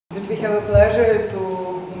we have a pleasure to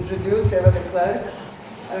introduce Eva de Klerk.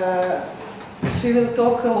 She will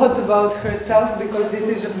talk a lot about herself because this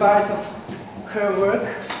is a part of her work.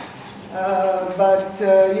 But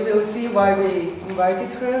you will see why we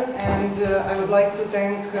invited her, and I would like to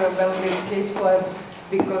thank Belgrade Escapes Lab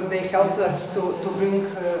because they helped us to bring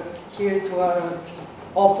her here to our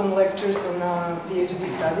open lectures on our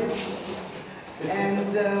PhD studies.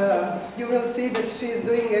 And you will see that she is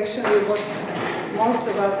doing actually what most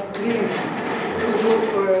of us dream to do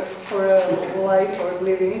for a life or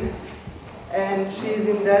living. And she is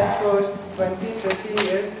in that for 20, 30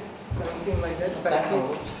 years. Something like that. But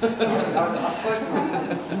of course not.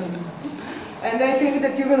 And I think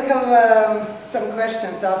that you will have some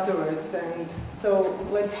questions afterwards. And so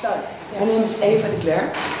let's start. Yeah. My name is Eva de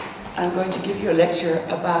Klerk. I'm going to give you a lecture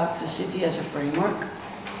about the city as a framework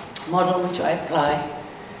model which I apply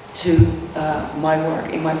to my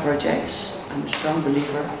work in my projects. I'm a strong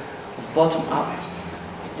believer of bottom-up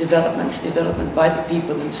development by the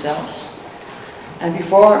people themselves. And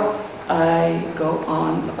before I go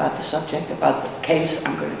on about the subject, about the case,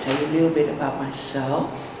 I'm going to tell you a little bit about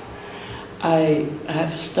myself. I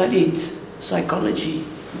have studied psychology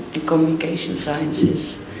and communication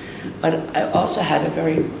sciences, but I also had a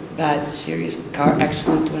very bad, serious car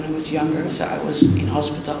accident when I was younger, so I was in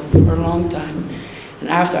hospital for a long time. And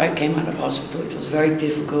after I came out of hospital, it was very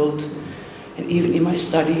difficult, and even in my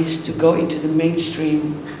studies, to go into the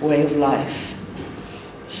mainstream way of life.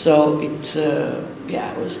 So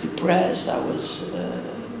I was depressed. I was,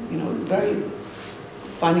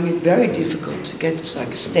 finding it very difficult to get like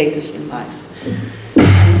a status in life.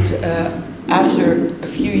 And after a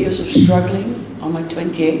few years of struggling, on my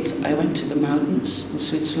 28th, I went to the mountains in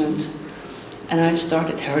Switzerland, and I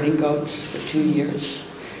started herding goats for 2 years.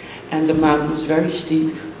 And the mountain was very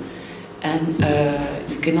steep, and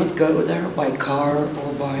you cannot go there by car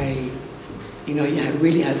or by, you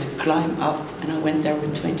really had to climb up. And I went there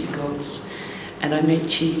with 20 goats, and I made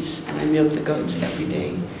cheese, and I milked the goats every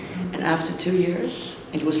day. And after 2 years,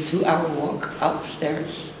 it was a 2-hour walk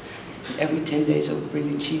upstairs. Every 10 days I would bring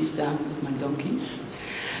the cheese down with my donkeys.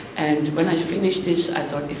 And when I finished this, I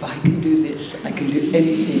thought, if I can do this, I can do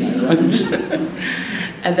anything I want.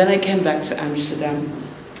 And then I came back to Amsterdam,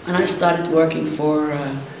 and I started working for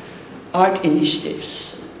art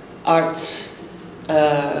initiatives, artists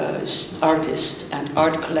and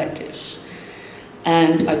art collectives.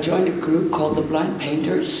 And I joined a group called the Blind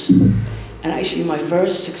Painters. And actually my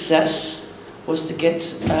first success was to get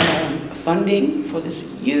funding for this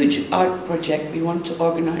huge art project we want to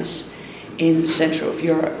organize in the center of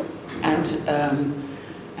Europe. And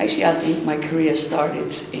actually I think my career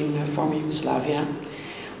started in former Yugoslavia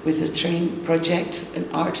with a train project, an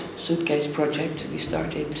art suitcase project. We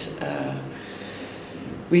started,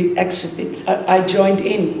 I joined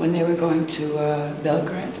in when they were going to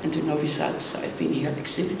Belgrade and to Novi Sad. So I've been here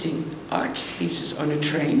exhibiting art pieces on a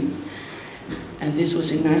train. And this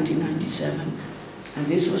was in 1997. And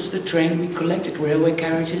this was the train. We collected railway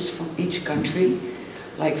carriages from each country,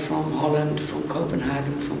 like from Holland, from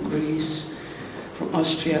Copenhagen, from Greece, from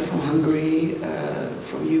Austria, from Hungary,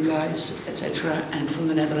 from you guys, etc., and from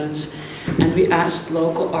the Netherlands. And we asked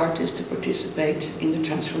local artists to participate in the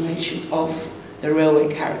transformation of the railway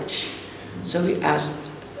carriage. So we asked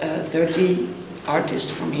 30 artists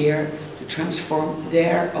from here to transform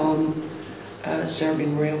their own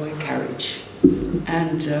Serbian railway carriage.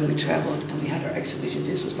 And we traveled and we had our exhibitions.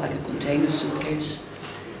 This was like a container suitcase.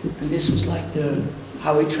 And this was like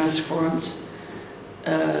how we transformed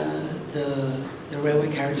the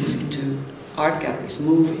railway carriages into art galleries,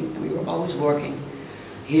 moving. And we were always working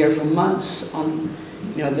here for months on,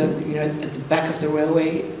 at the back of the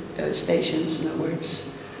railway stations, where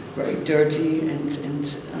it's very dirty and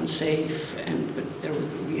unsafe. But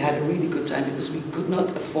we had a really good time because we could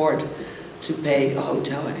not afford to pay a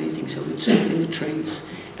hotel or anything, so we'd sit in the trains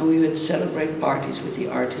and we would celebrate parties with the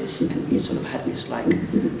artists, and we sort of had these like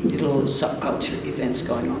little subculture events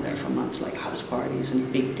going on there for months, like house parties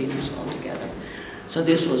and big dinners all together. So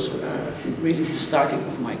this was really the starting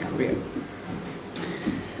of my career.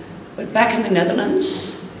 But back in the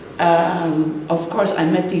Netherlands, of course I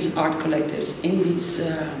met these art collectives in these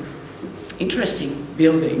interesting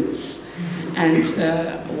buildings. And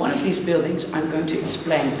one of these buildings I'm going to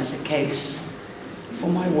explain as a case for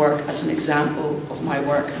my work, as an example of my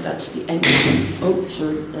work. And that's the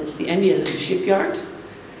that's the Endia shipyard.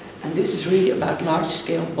 And this is really about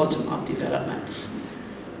large-scale bottom-up development.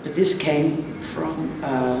 But this came from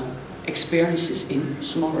experiences in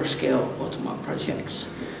smaller-scale bottom-up projects.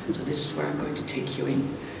 So this is where I'm going to take you in.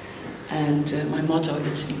 And my motto,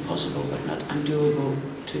 it's impossible but not undoable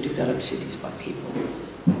to develop cities by people.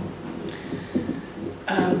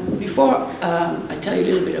 Before I tell you a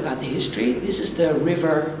little bit about the history, this is the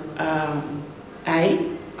river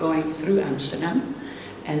I going through Amsterdam,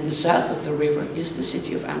 and the south of the river is the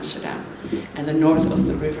city of Amsterdam, and the north of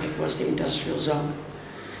the river was the industrial zone.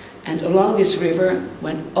 And along this river,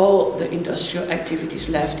 when all the industrial activities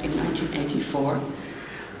left in 1984,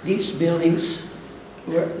 these buildings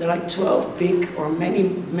were like 12 big or many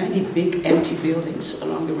big empty buildings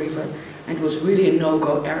along the river, and it was really a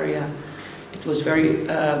no-go area. It was very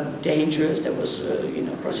dangerous. There was, you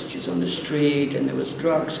know, prostitutes on the street, and there was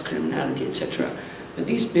drugs, criminality, etc. But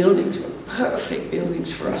these buildings were perfect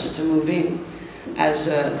buildings for us to move in as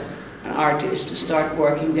an artist, to start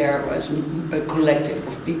working there, or as a collective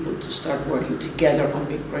of people to start working together on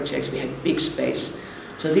big projects. We had big space.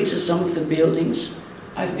 So these are some of the buildings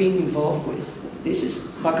I've been involved with. This is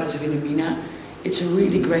Bakhuis Wilhelmina. It's a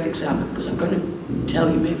really great example, because I'm going to tell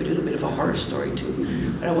you maybe a little bit of a horror story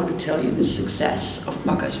too, but I want to tell you the success of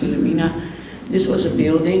Bakhuis Wilhelmina. This was a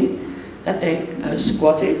building that they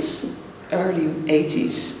squatted early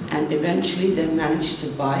 80s, and eventually they managed to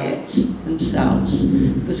buy it themselves,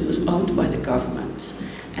 because it was owned by the government,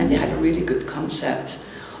 and they had a really good concept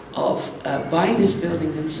of buying this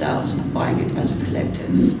building themselves and buying it as a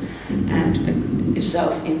collective, and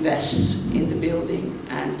self-invest in the building,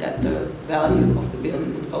 and that the value of the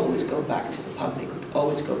building would always go back to the public, would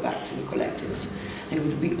always go back to the collective, and it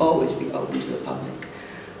would always be open to the public.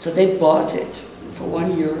 So they bought it for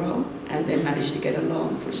 €1, and they managed to get a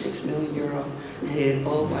loan for €6 million, and they did it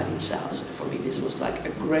all by themselves. And for me, this was like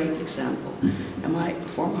a great example. And my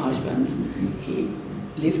former husband, he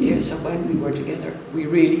lived here, so when we were together, we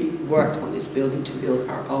really worked on this building to build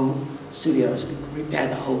our own studios and repair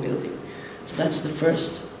the whole building. So that's the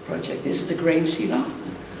first project. This is the grain silo.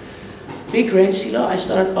 Big grain silo. I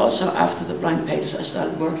started also after the Blind Painters, I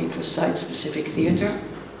started working for site-specific theater.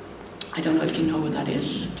 I don't know if you know what that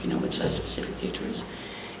is. Do you know what site-specific theater is?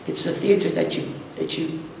 It's a theater that you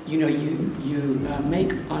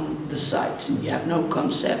make on the site. You have no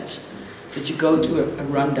concept, but you go to a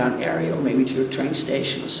rundown area, or maybe to a train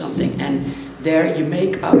station or something, and there you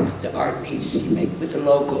make up the art piece. You make with the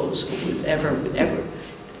locals, or whatever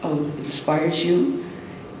inspires you.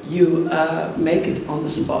 You make it on the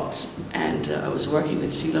spot. And I was working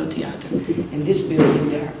with Silo Theater in this building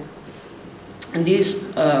there. And these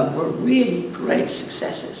were really great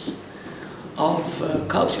successes of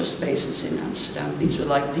cultural spaces in Amsterdam. These were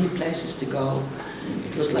like the places to go.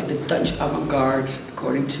 It was like the Dutch avant-garde,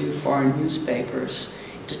 according to foreign newspapers.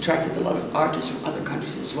 It attracted a lot of artists from other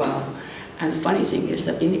countries as well. And the funny thing is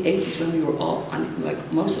that in the 80s, when we were all,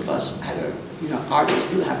 like most of us had a, you know, artists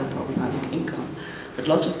do have a problematic income, but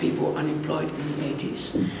lots of people were unemployed in the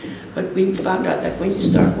 80s. But we found out that when you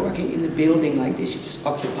start working in a building like this, you just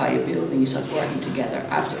occupy a building, you start working together.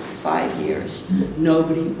 After 5 years,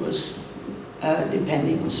 nobody was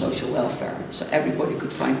depending on social welfare, so everybody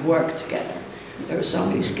could find work together. There were so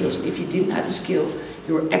many skills. If you didn't have a skill,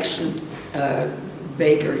 you were excellent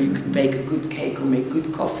baker. You could bake a good cake or make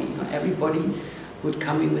good coffee. You know, everybody would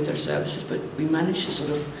come in with their services, but we managed to sort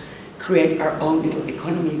of create our own little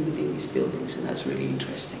economy within these buildings, and that's really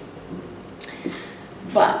interesting.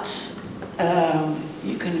 But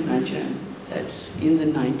you can imagine that in the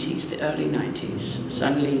 90s, the early 90s,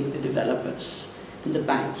 suddenly the developers and the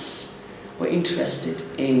banks were interested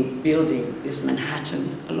in building this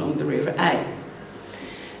Manhattan along the River I.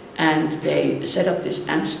 And they set up this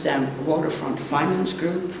Amsterdam waterfront finance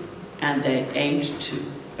group, and they aimed to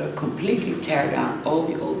completely tear down all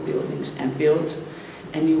the old buildings and build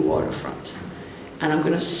a new waterfront. And I'm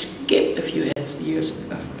going to skip a few years,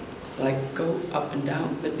 like go up and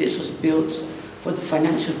down, but this was built for the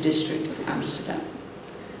financial district of Amsterdam.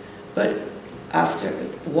 But after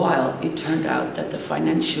a while, it turned out that the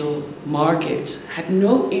financial market had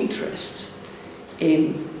no interest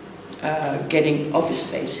in getting office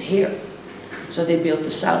space here. So they built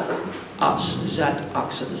the South As, the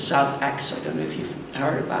Zuid-As, the South Axe. I don't know if you've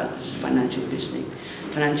heard about this financial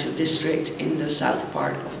district in the south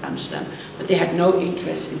part of Amsterdam, but they had no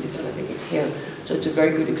interest in developing it here. So it's a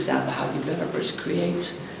very good example how developers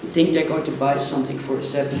think they're going to buy something for a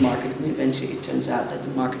certain market, and eventually it turns out that the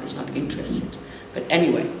market is not interested. But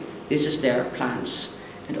anyway, this is their plans.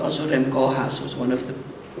 And also Rem Koolhaas was one of the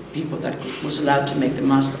people that was allowed to make the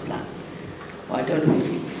master plan. Well, I don't know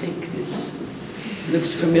if you think this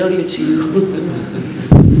looks familiar to you.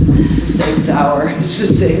 It's the same tower, it's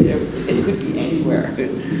the same, it could be anywhere, but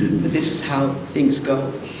this is how things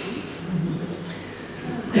go.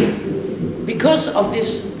 Because of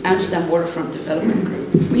this Amsterdam Waterfront Development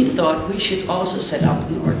Group, we thought we should also set up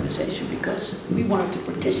an organization, because we wanted to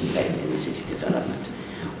participate in the city development.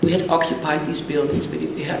 We we had occupied these buildings, but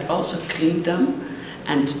we had also cleaned them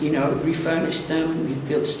and, you know, refurnished them. We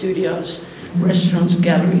built studios, restaurants,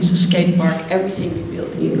 galleries, a skate park, everything we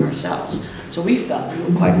built in ourselves. So we felt we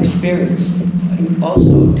were quite experienced in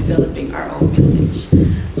also developing our own buildings.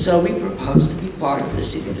 So we proposed to be part of the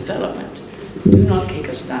city development. Do not kick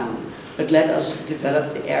us down, but let us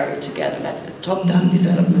develop the area together. Let a top-down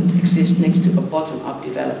development exist next to a bottom-up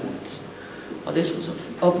development. Well, this was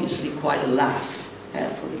obviously quite a laugh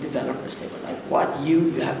for the developers. They were like, what,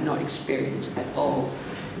 you have no experience at all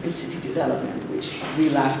in city development, which we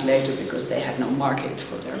laughed later because they had no market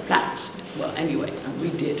for their plans. Well, anyway, we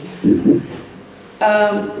did.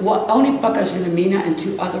 Only Pakhuis Wilhelmina and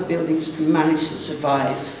 2 other buildings managed to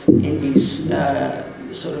survive in these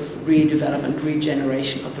sort of redevelopment,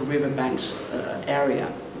 regeneration of the riverbanks area.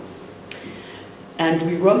 And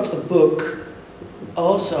we wrote a book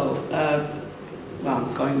also, well,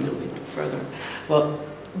 I'm going a little bit further. Well,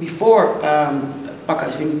 before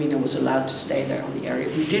Pakhuis Wilhelmina was allowed to stay there on the area,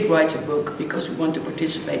 we did write a book because we want to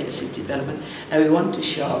participate in city development, and we want to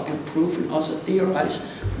show and prove and also theorize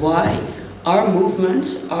why our movement,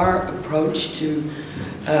 our approach to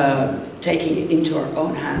taking it into our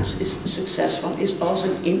own hands is successful, is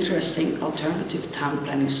also an interesting alternative town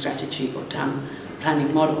planning strategy or town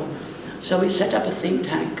planning model. So we set up a think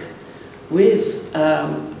tank with,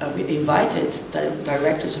 we invited the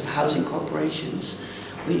directors of housing corporations.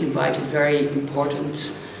 We invited very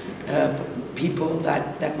important people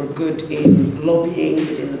that were good in lobbying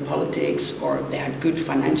within the politics, or they had good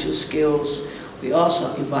financial skills. We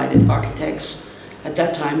also invited architects. At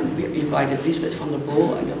that time, we invited Lisbeth van der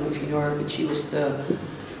Bol. I don't know if you know her, but she was the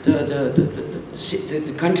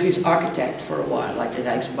country's architect for a while, like the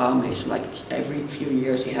Rijksbouwmeester. Like every few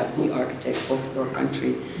years, you have the architect of your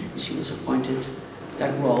country. And she was appointed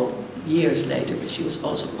that role years later, but she was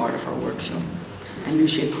also part of our workshop. And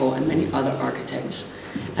Lucien Kool and many other architects,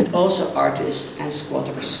 and also artists and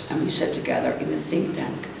squatters. And we sat together in a think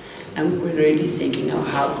tank. And we were really thinking of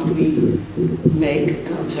how could we make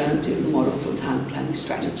an alternative model for town planning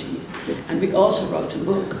strategy. And we also wrote a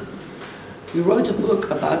book. We wrote a book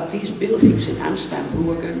about these buildings in Amsterdam who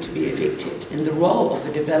were going to be evicted and the role of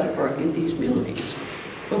the developer in these buildings.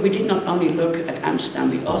 But we did not only look at Amsterdam,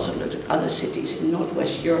 we also looked at other cities in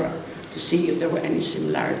Northwest Europe to see if there were any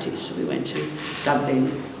similarities. So we went to Dublin,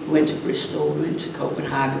 we went to Bristol, we went to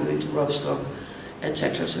Copenhagen, we went to Rostock,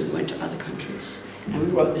 etc. So we went to other countries. And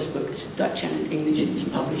we wrote this book. It's Dutch and in English. It's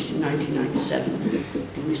published in 1997.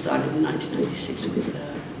 And we started in 1996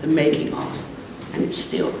 with the making of. And it's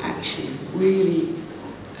still actually really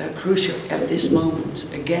crucial at this moment,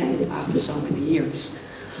 again, after so many years.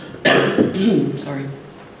 Sorry.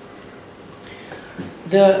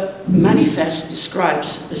 The manifest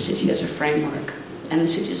describes the city as a framework. And the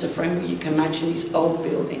city as a framework, you can imagine these old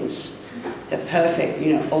buildings. They're perfect,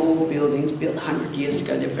 you know, old buildings built 100 years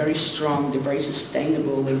ago. They're very strong, they're very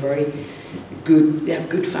sustainable, they're very good, they have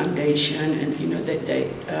good foundation, and you know,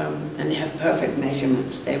 and they have perfect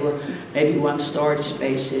measurements. They were maybe once storage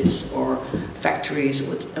spaces or factories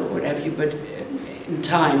or whatever, but in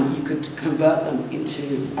time you could convert them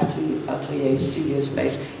into atelier, studio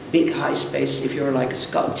space, big high space if you're like a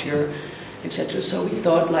sculpture, etc. So we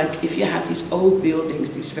thought, like, if you have these old buildings,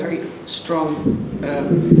 these very strong,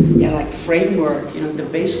 like framework, you know, the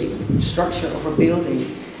basic structure of a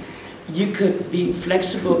building, you could be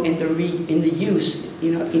flexible in the use,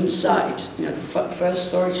 you know, inside. You know, first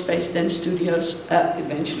storage space, then studios,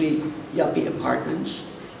 eventually yuppie apartments,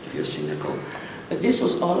 if you're cynical. But this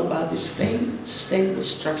was all about this sustainable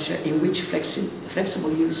structure in which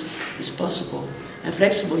flexible use is possible. And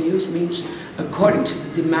flexible use means according to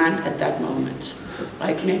the demand at that moment.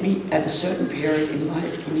 Like maybe at a certain period in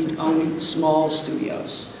life you need only small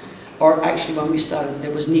studios. Or actually when we started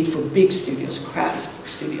there was need for big studios, craft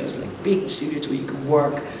studios, like big studios where you could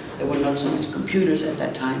work. There were not so much computers at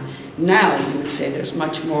that time. Now you would say there's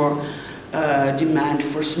much more demand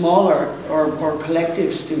for smaller or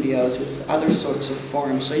collective studios with other sorts of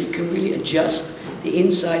forms. So you can really adjust the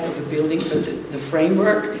inside of a building, but the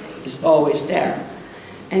framework is always there.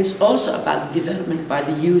 And it's also about development by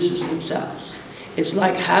the users themselves. It's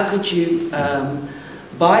like, how could you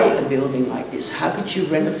buy a building like this? How could you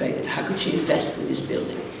renovate it? How could you invest in this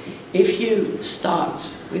building? If you start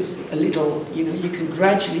with a little, you know, you can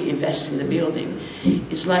gradually invest in the building.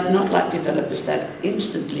 It's like, not like developers that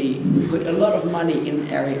instantly put a lot of money in an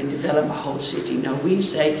area and develop a whole city. No, we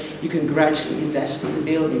say you can gradually invest in the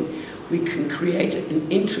building. We can create an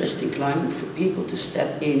interesting climate for people to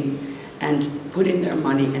step in and put in their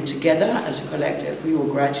money, and together as a collective we will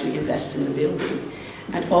gradually invest in the building.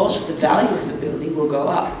 And also the value of the building will go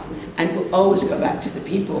up and will always go back to the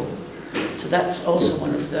people. So that's also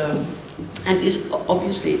one of the, and it's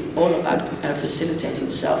obviously all about facilitating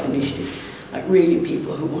self-initiatives, like really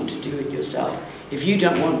people who want to do it yourself. If you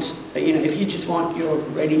don't want, if you just want your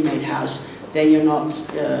ready-made house, then you're not,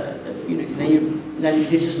 then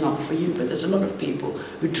this is not for you. But there's a lot of people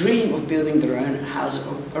who dream of building their own house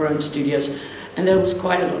or their own studios, and there was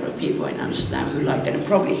quite a lot of people in Amsterdam who liked that, and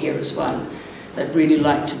probably here as well, that really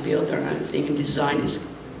like to build their own thing, and design is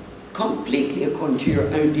completely according to your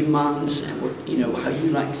own demands and what, how you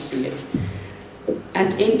like to see it.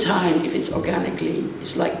 And in time, if it's organically,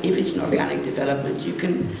 it's like if it's an organic development, you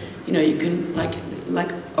can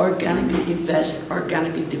like organically invest,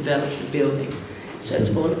 organically develop the building. So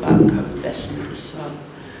it's all about co-investment as well.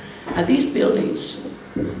 And these buildings,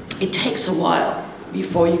 it takes a while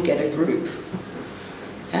before you get a groove.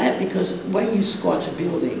 Because when you squat a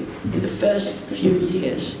building, in the first few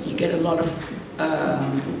years, you get a lot of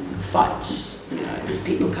fights,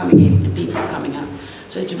 people coming in and people coming out.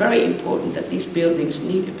 So it's very important that these buildings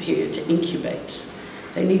need a period to incubate.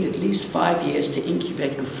 They need at least 5 years to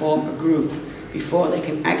incubate and form a group before they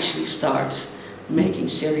can actually start making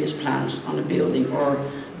serious plans on a building or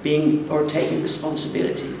taking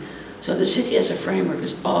responsibility. So the city as a framework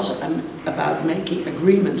is also about making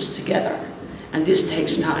agreements together, and this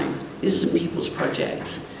takes time. This is a people's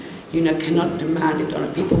project. You cannot demand it on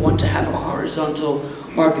it. People want to have a horizontal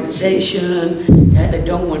organization. They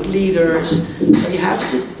don't want leaders. So you have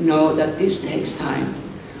to know that this takes time.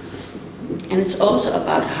 And it's also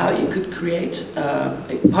about how you could create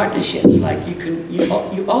partnerships. Like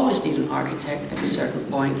you always need an architect at a certain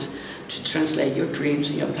point to translate your dreams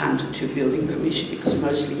and your plans into a building permission, because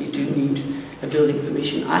mostly you do need a building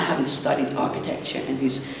permission. I haven't studied architecture and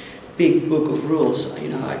these big book of rules,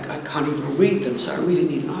 I can't even read them, so I really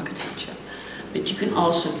need an architecture. But you can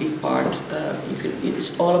also be part,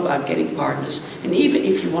 it's all about getting partners. And even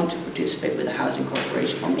if you want to participate with a housing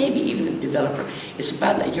corporation, or maybe even a developer, it's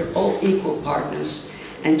about that you're all equal partners.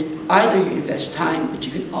 And either you invest time, but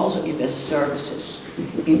you can also invest services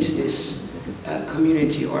into this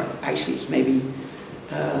community, or actually it's maybe,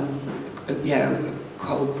 a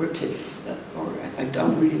cooperative, or I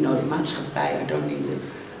don't really know the maatschappij, I don't need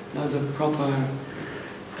know the proper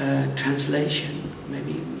translation.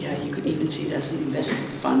 Maybe, you could even see it as an investment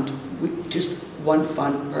fund, with just one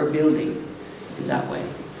fund per building, in that way.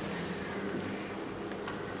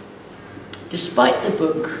 Despite the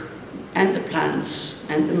book, and the plans,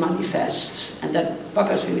 and the manifest, and that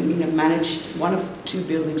Pakhuis Wilhelmina managed, one of 2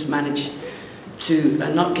 buildings managed to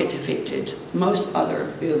not get evicted, most other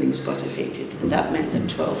buildings got evicted, and that meant that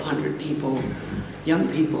 1,200 people, young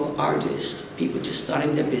people, artists, people just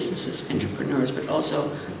starting their businesses, entrepreneurs, but also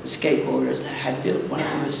the skateboarders that had built one of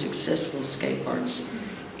the most successful skate parks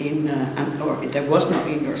in, there was no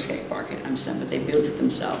indoor skate park in Amsterdam, but they built it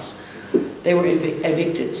themselves. They were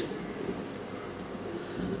evicted.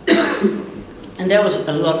 And there was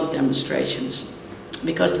a lot of demonstrations,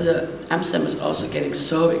 because Amsterdam was also getting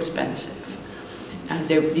so expensive. And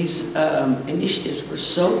these initiatives were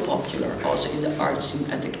so popular also in the arts and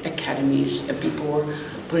at the academies, and people were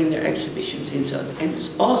putting their exhibitions in. And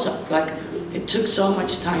it's also like, it took so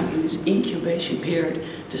much time in this incubation period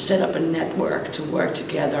to set up a network, to work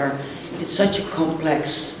together. It's such a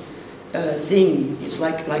complex thing. It's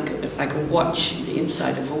like a watch, the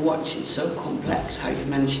inside of a watch. It's so complex how you've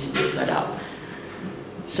managed to build that up.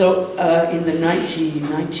 So in the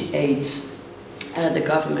 1998, the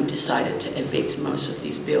government decided to evict most of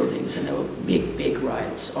these buildings, and there were big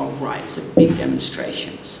riots, big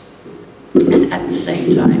demonstrations. And at the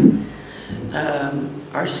same time,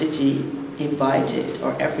 our city invited,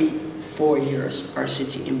 or every 4 years, our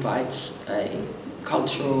city invites a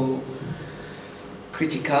cultural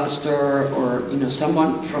criticaster, or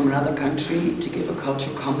someone from another country to give a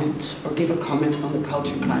cultural comment, or give a comment on the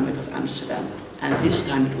cultural climate of Amsterdam. And this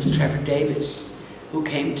time it was Trevor Davis, who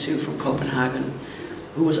came from Copenhagen,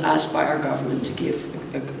 who was asked by our government to give,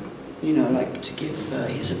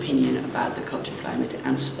 his opinion about the cultural climate in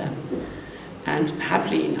Amsterdam. And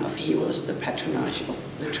happily enough, he was the patronage of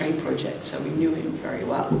the train project, so we knew him very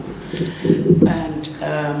well.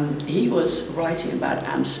 And he was writing about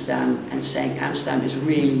Amsterdam and saying Amsterdam is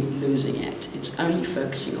really losing it. It's only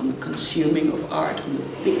focusing on the consuming of art, on the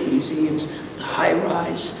big museums, the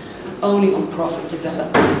high-rise, only on profit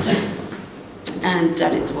development. And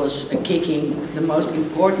that it was kicking the most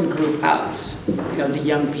important group out. The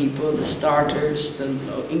young people, the starters, the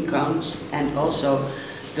low incomes, and also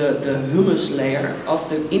the humus layer of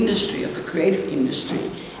the industry, of the creative industry.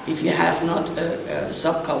 If you have not a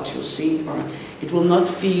subcultural scene, or It will not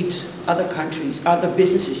feed other countries, other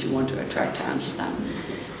businesses you want to attract to Amsterdam.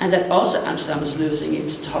 And that also Amsterdam is losing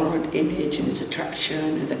its tolerant image and its attraction,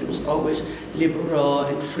 and that it was always liberal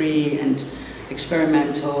and free and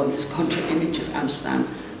experimental, and this contra image of Amsterdam.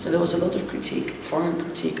 So there was a lot of critique, foreign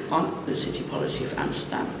critique, on the city policy of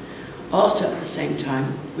Amsterdam. Also at the same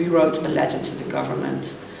time, we wrote a letter to the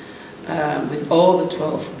government with all the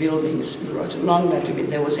 12 buildings. We wrote a long letter.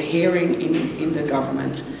 There was a hearing in the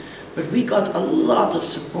government. But we got a lot of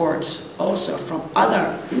support also from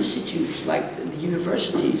other institutes, like the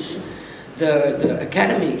universities, the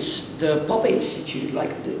academies, the Pop Institute,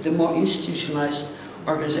 like the more institutionalized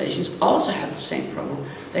organizations also had the same problem.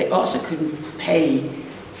 They also couldn't pay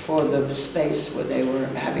for the space where they were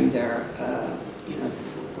having their,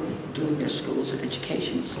 were doing their schools and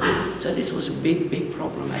educations. So this was a big, big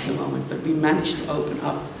problem at the moment, but we managed to open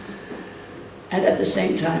up. And at the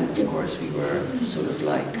same time, of course, we were sort of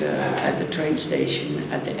like at the train station,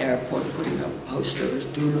 at the airport, putting up posters,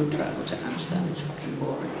 do not travel to Amsterdam, it's fucking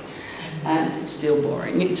boring. And it's still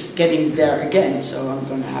boring. It's getting there again, so I'm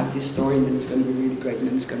going to have this story and then it's going to be really great and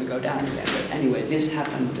then it's going to go down again. But anyway, this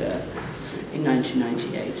happened in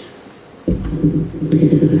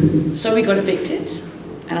 1998. So we got evicted,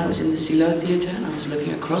 and I was in the Silo Theatre, and I was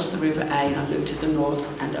looking across the River A, and I looked to the north,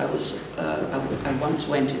 and I once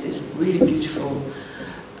went to this really beautiful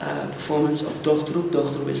performance of Dochtroep.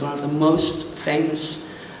 Dochtroep is one of the most famous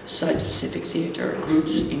site-specific theatre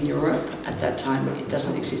groups in Europe at that time. It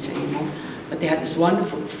doesn't exist anymore, but they had this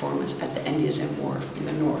wonderful performance at the NDSM Wharf in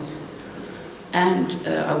the north. And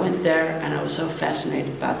I went there, and I was so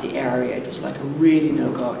fascinated about the area. It was like a really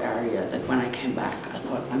no-go area that when I came back, I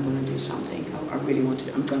thought, I'm going to do something. I really want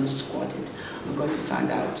to. I'm going to squat it. I'm going to find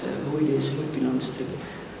out who it is, who it belongs to.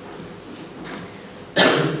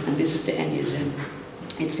 And this is the NDSM.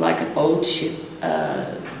 It's like an old ship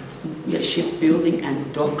building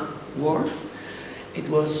and dock wharf. It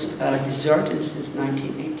was deserted since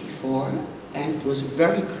 1984, and it was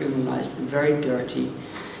very criminalized and very dirty.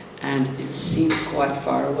 And it seemed quite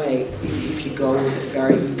far away. If you go with a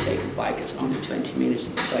ferry, you take a bike, it's only 20 minutes.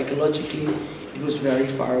 Psychologically, it was very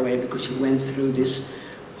far away because you went through this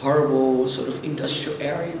horrible sort of industrial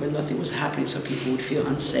area where nothing was happening, so people would feel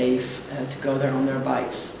unsafe to go there on their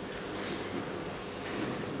bikes.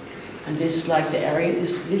 And this is like the area,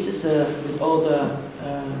 this is with all the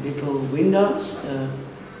little windows, the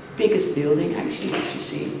biggest building actually, as you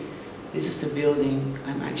see. This is the building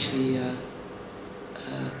I'm actually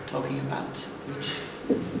talking about, which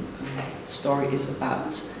the story is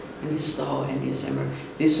about. And this is the whole NDSM.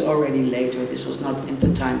 This is already later, this was not at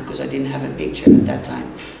the time, because I didn't have a picture at that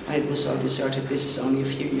time. And it was so deserted, this is only a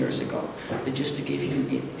few years ago. But just to give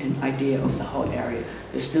you an idea of the whole area.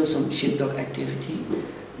 There's still some shipdock activity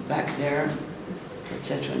back there,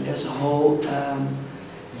 etc. And there's a whole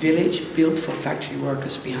village built for factory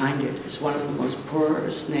workers behind it. It's one of the most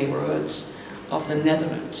poorest neighborhoods of the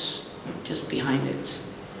Netherlands, just behind it.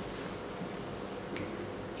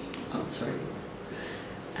 Oh, sorry.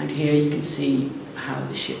 And here you can see how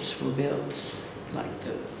the ships were built, like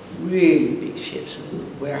the really big ships. And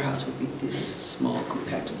the warehouse would be this small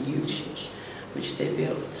compared to the huge ships which they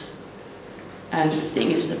built. And the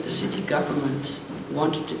thing is that the city government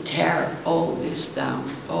wanted to tear all this down,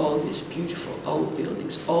 all these beautiful old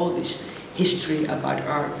buildings, all this history about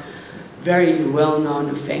our very well-known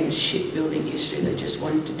and famous shipbuilding history. They just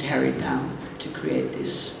wanted to tear it down to create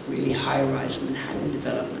this really high-rise Manhattan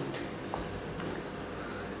development.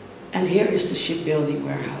 And here is the shipbuilding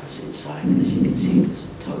warehouse inside. As you can see, it was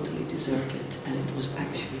totally deserted and it was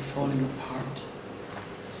actually falling apart.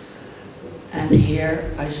 And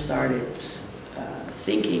here I started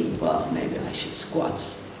thinking, well, maybe I should squat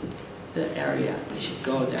the area, I should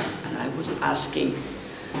go there. And I was asking,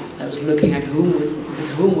 I was looking at with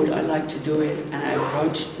whom would I like to do it, and I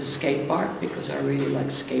approached the skate park because I really like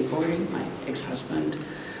skateboarding. My ex-husband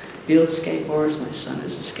builds skateboards, my son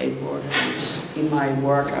is a skateboarder. In my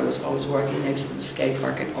work, I was always working next to the skate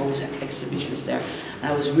park and always had exhibitions there.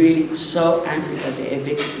 And I was really so angry that they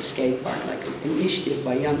evicted the skate park, like an initiative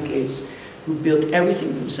by young kids who built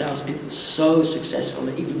everything themselves. It was so successful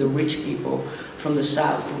that even the rich people from the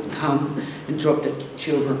south would come and drop their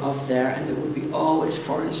children off there, and there would be always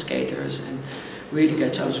foreign skaters and really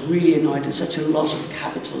good. So I was really annoyed at such a loss of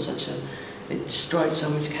capital, they destroyed so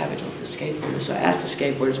much capital for the skateboarders. So I asked the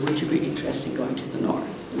skateboarders, would you be interested in going to the north?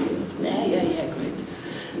 Yeah, great.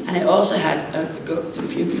 And I also had a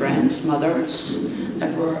few friends, mothers,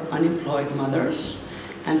 that were unemployed mothers,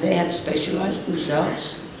 and they had specialized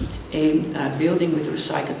themselves in building with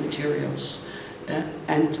recycled materials.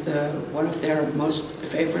 And one of their most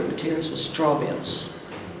favorite materials was straw bales.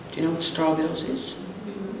 Do you know what straw bales is?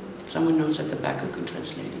 Someone knows at the back who can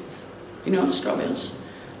translate it. You know straw bales?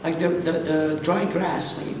 Like the dry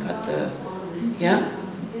grass when you cut the, yeah?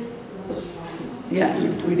 Yeah,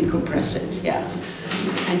 you really compress it, yeah.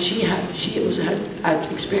 And she had experienced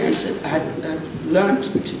it, had learned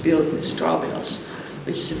to build with straw bales,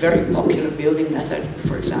 which is a very popular building method,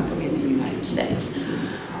 for example, in the United States.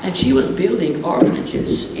 And she was building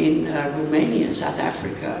orphanages in Romania, South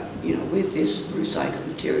Africa, you know, with this recycled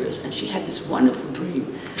materials. And she had this wonderful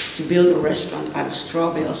dream to build a restaurant out of straw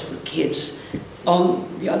bales for kids on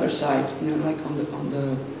the other side, you know, like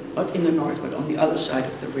not in the north, but on the other side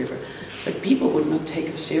of the river. But people would not take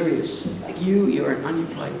her serious. Like you're an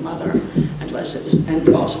unemployed mother, and also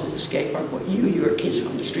with the skate park, well, you're kids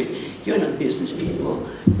from the street. You're not business people.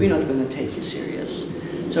 We're not going to take you serious.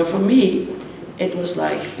 So for me, it was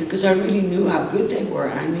like, because I really knew how good they were,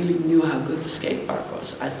 I really knew how good the skate park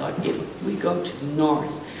was. I thought, if we go to the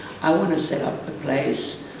north, I want to set up a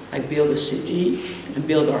place, like build a city, and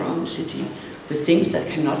build our own city, with things that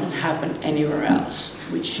cannot happen anywhere else,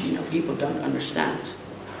 which, you know, people don't understand.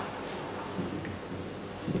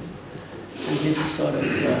 And this is sort of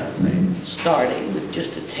starting with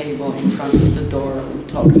just a table in front of the door and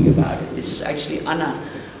talking about it. This is actually Anna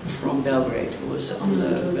from Belgrade, who was on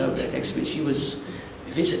the Belgrade exhibition. She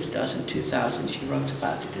visited us in 2000. She wrote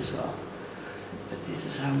about it as well. But this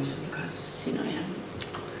is how we look how thin I am.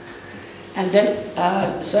 And then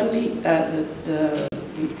suddenly, in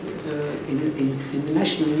the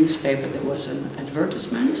national newspaper, there was an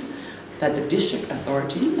advertisement that the district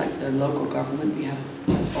authority, like the local government, we have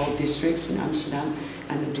all districts in Amsterdam,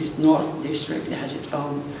 and the North District has its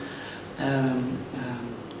own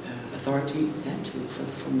authority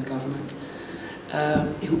from the government,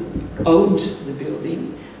 who owned the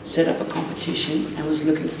building, set up a competition and was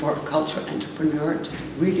looking for a cultural entrepreneur to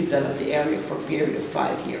redevelop the area for a period of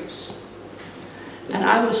 5 years. And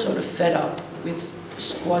I was sort of fed up with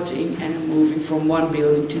squatting and moving from one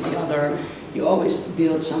building to the other. You always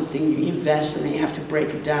build something, you invest, and then you have to break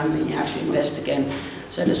it down, then you have to invest again.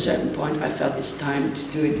 So at a certain point I felt it's time to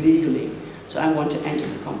do it legally. So I want to enter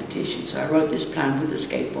the competition. So I wrote this plan with the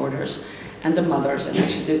skateboarders and the mothers, and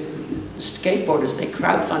actually the skateboarders, they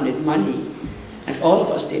crowdfunded money. And all of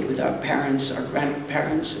us did with our parents, our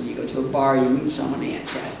grandparents. When you go to a bar, you meet someone and you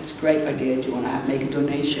say, I have this great idea, do you want to make a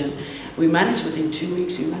donation? We managed within 2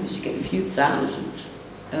 weeks, we managed to get a few thousand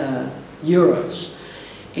euros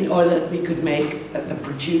in order that we could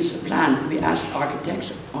produce a plan. We asked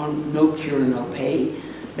architects on no cure, no pay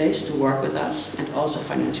base to work with us, and also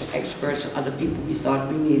financial experts or other people we thought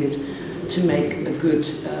we needed to make a good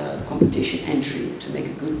competition entry, to make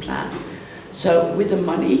a good plan. So with the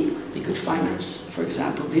money, we could finance, for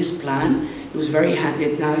example, this plan. It was very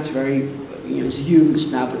handy. Now it's very, you know, it's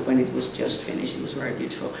used now, but when it was just finished, it was very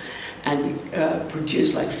beautiful. And we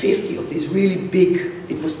produced like 50 of these really big,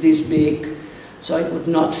 it was this big, so it would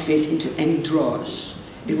not fit into any drawers.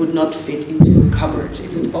 It would not fit into a cupboard.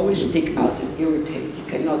 It would always stick out and irritate. You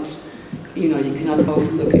cannot, you know, you cannot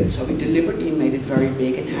overlook it. So we deliberately made it very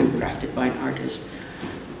big and handcrafted by an artist.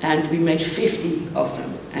 And we made 50 of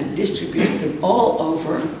them and distributed them all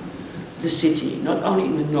over the city, not only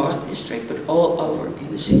in the North District, but all over in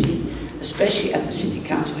the city, especially at the city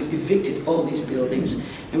council. We evicted all these buildings,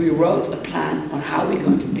 and we wrote a plan on how we're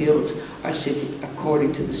going to build our city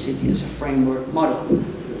according to the city as a framework model.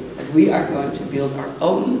 That we are going to build our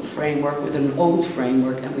own framework with an old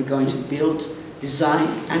framework, and we're going to build, design,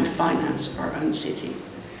 and finance our own city.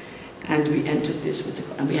 And we entered this with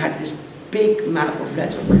and we had this big map of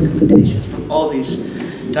letter of recommendations from all these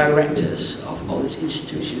directors of all these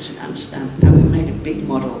institutions in Amsterdam, and we made a big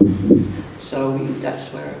model. So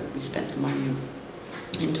that's where we spent the money.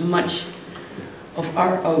 And to much of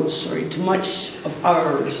our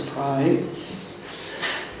surprise,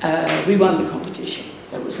 we won the competition.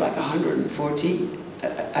 There was like 140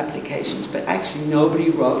 applications, but actually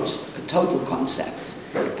nobody wrote a total concept.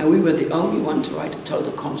 And we were the only one to write a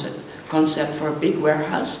total concept for a big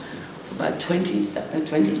warehouse of about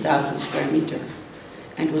 20,000 square meters.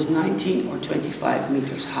 And it was 19 or 25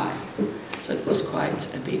 meters high. So it was quite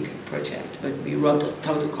a big project, but we wrote a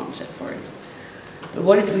total concept for it. But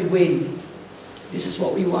what did we win? This is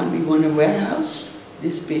what we won. We won a warehouse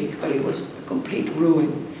this big, but it was a complete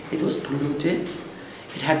ruin. It was polluted.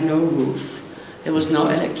 It had no roof. There was no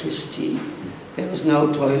electricity. There was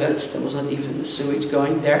no toilets. There was not even the sewage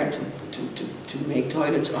going there to make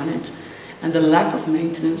toilets on it. And the lack of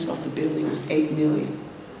maintenance of the building was 8 million.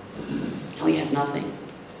 And we had nothing.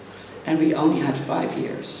 And we only had 5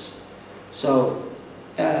 years. So,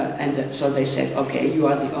 so they said, okay, you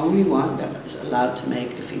are the only one that is allowed to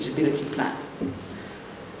make a feasibility plan.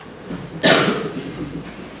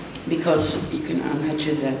 because you can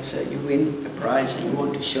imagine that you win a prize and you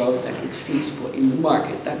want to show that it's feasible in the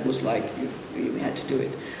market. That was like, we had to do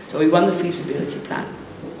it. So we won the feasibility plan.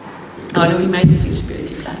 Oh no, we made the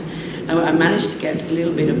feasibility plan. And I managed to get a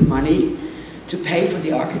little bit of money to pay for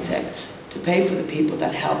the architect, to pay for the people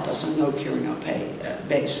that helped us on no cure, no pay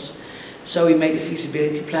base. So we made a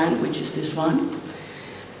feasibility plan, which is this one.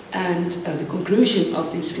 And the conclusion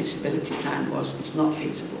of this feasibility plan was it's not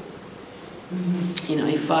feasible. You know,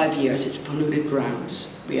 in 5 years it's polluted grounds.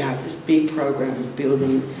 We have this big program of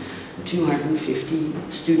building 250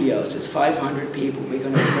 studios with 500 people. We're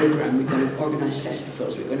going to program, we're going to organize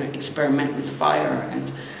festivals, we're going to experiment with fire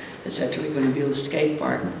and etc. We're going to build a skate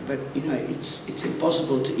park, but you know, it's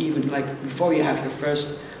impossible to even, like, before you have your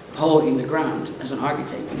first hole in the ground as an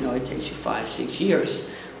architect, you know, it takes you 5-6 years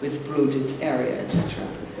with polluted area, etc.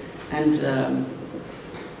 And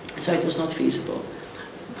so it was not feasible.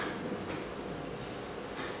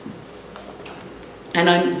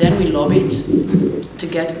 And then we lobbied to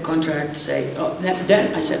get a contract, say, oh,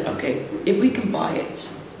 then I said, okay, if we can buy it,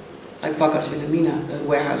 like Bakas Wilhelmina, the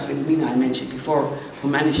warehouse Wilhelmina I mentioned before, who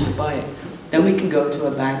managed to buy it, then we can go to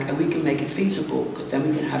a bank and we can make it feasible, because then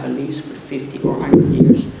we can have a lease for 50 or 100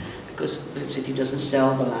 years, because the city doesn't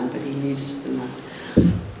sell the land, but he leases the land.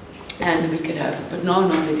 And we could have, but no,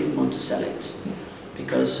 they didn't want to sell it,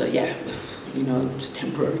 because, yeah, you know, it's a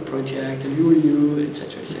temporary project, and who are you,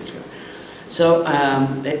 etc., etc. So,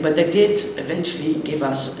 but they did eventually give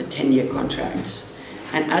us a 10-year contract.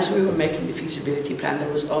 And as we were making the feasibility plan,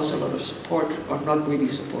 there was also a lot of support, or not really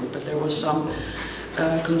support, but there was some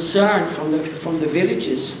concern from the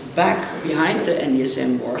villages back behind the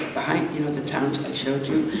NESM wharf, behind, you know, the towns I showed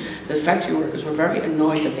you. The factory workers were very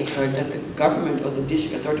annoyed that they heard that the government or the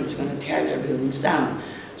district authority was going to tear their buildings down.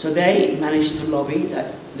 So they managed to lobby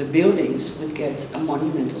that the buildings would get a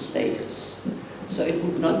monumental status. So it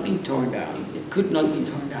would not be torn down. It could not be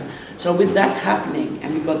torn down. So with that happening,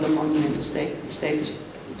 and we got the monumental status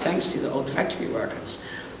thanks to the old factory workers,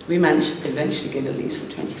 we managed to eventually get a lease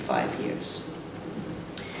for 25 years.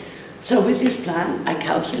 So with this plan, I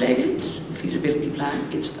calculated, feasibility plan,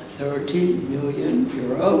 it's 30 million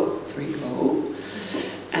euro, 30,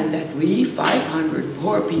 and that we, 500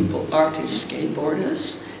 poor people, artists,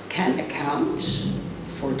 skateboarders, can account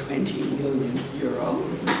for 20 million euro,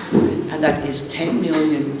 and that is 10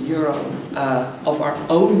 million euro of our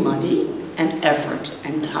own money and effort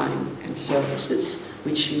and time and services,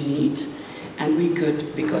 which you need. And we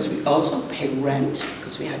could, because we also pay rent,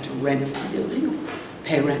 because we had to rent the building,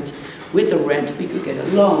 pay rent. With the rent, we could get a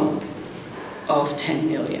loan of 10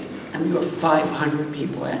 million. And we were 500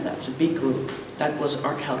 people, and that's a big group. That was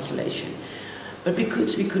our calculation. But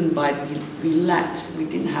because we couldn't buy it, we lacked, we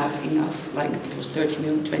didn't have enough, like it was 30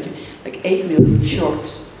 million, 20, like 8 million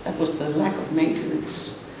short. That was the lack of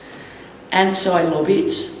maintenance. And so I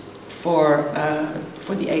lobbied for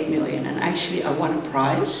the 8 million, and actually I won a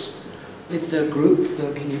prize with the group,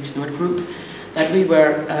 the Kinix Nord group, that we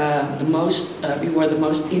were the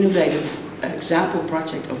most innovative example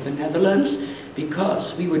project of the Netherlands,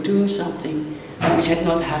 because we were doing something which had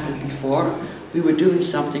not happened before. We were doing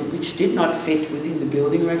something which did not fit within the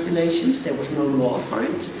building regulations. There was no law for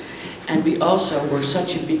it. And we also were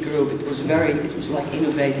such a big group, it was like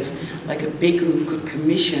innovative. Like a big group could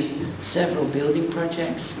commission several building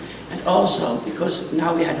projects. And also, because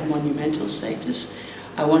now we had a monumental status,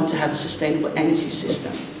 I want to have a sustainable energy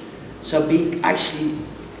system. So be actually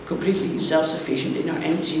completely self-sufficient in our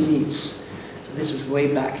energy needs. So this was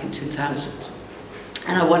way back in 2000.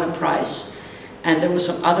 And I won a prize. And there was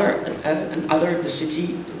some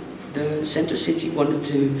the center city wanted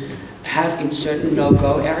to have in certain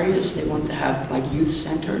no-go areas, they want to have like youth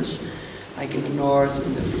centers, like in the north,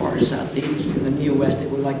 in the far southeast, in the New West. They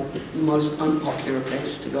were like the most unpopular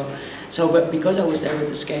places to go. So, but because I was there with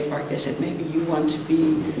the skate park, they said, maybe you want to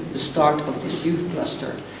be the start of this youth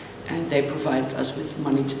cluster. And they provided us with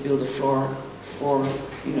money to build a floor for,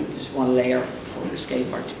 you know, just one layer for the skate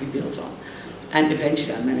park to be built on. And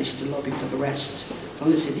eventually I managed to lobby for the rest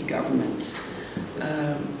from the city government,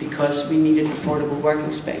 because we needed affordable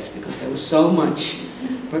working space, because there was so much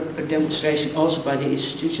demonstration also by the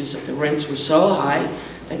institutions that the rents were so high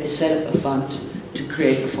that they set up a fund to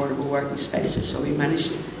create affordable working spaces. So we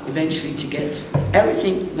managed eventually to get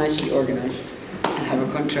everything nicely organized and have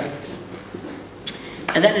a contract.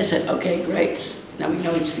 And then I said, okay, great, now we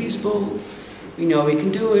know it's feasible, we know we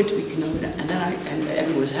can do it, we can know that. And then and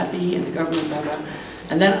everyone was happy, and the government, blah, blah.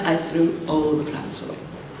 And then I threw all the plans away.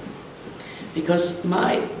 Because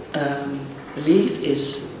my belief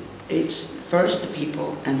is, it's first the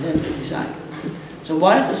people and then the design. So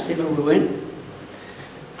while it was still a ruin,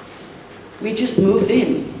 we just moved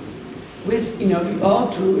in. with, you know, we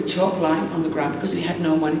all drew a chalk line on the ground because we had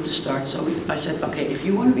no money to start. So I said, okay, if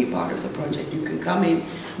you want to be part of the project, you can come in.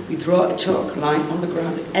 We draw a chalk line on the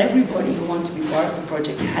ground. Everybody who wanted to be part of the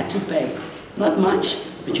project had to pay. Not much,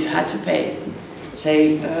 but you had to pay.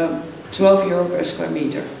 Say, €12 per square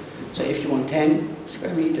meter. So if you want 10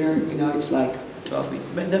 square meter, you know, it's like 12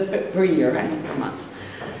 per year and per month.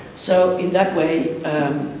 So in that way,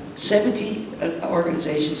 70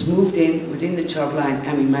 organizations moved in within the chalk line,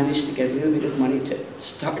 and we managed to get a little bit of money to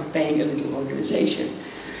start paying a little organization.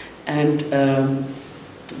 And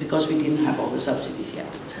because we didn't have all the subsidies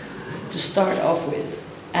yet to start off with.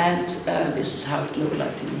 And this is how it looked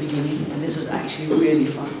like in the beginning, and this was actually a really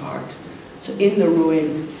fun part. So in the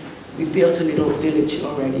ruin, we built a little village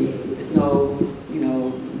already with no, you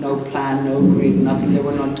know, no plan, no grid, nothing. There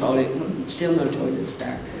were no toilets, still no toilets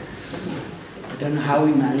there. I don't know how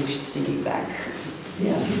we managed, thinking back.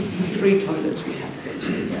 Yeah, 3 toilets we had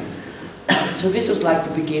eventually, yeah. So this was like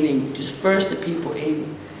the beginning, just first the people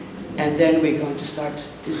in, and then we're going to start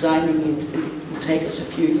designing it. It will take us a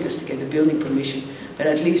few years to get the building permission, but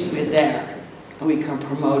at least we're there, and we can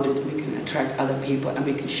promote it, we can attract other people, and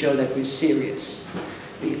we can show that we're serious.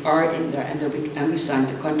 We are in there, and we signed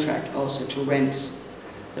the contract also to rent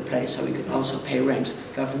the place, so we could also pay rent to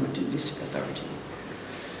the government and district authority.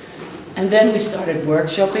 And then we started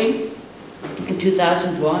workshopping. In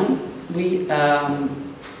 2001, we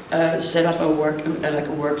set up like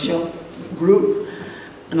a workshop group,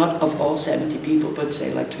 not of all 70 people, but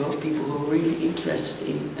say like 12 people who were really interested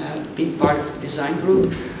in being part of the design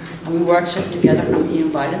group. And we workshopped together, and we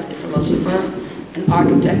invited a philosopher, an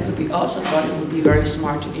architect, but we also thought it would be very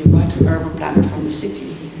smart to invite an urban planner from the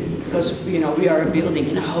city, because, you know, we are a building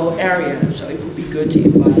in a whole area, so it would be good to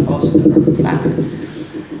invite also the urban planner.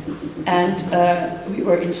 And we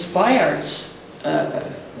were inspired,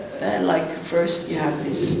 like first you have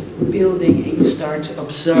this building and you start to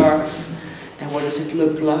observe, and what does it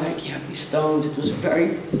look like? You have these stones. It was a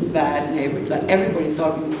very bad neighborhood. Like everybody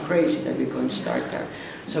thought we were crazy that we were going to start there.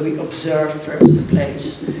 So we observed first the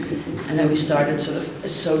place, and then we started sort of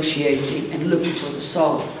associating and looking for the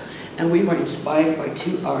soul. And we were inspired by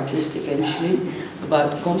 2 artists eventually,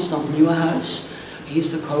 about Constant Nieuwenhuis. He's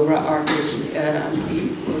the Cobra artist.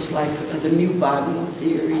 He was like the new Babylon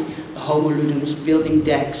theory, the Homo Ludens, building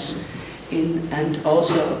decks. And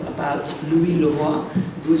also about Louis Leroy,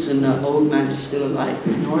 who's an old man still alive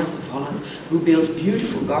in the north of Holland, who builds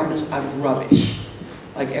beautiful gardens out of rubbish.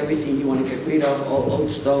 Like everything you want to get rid of, all old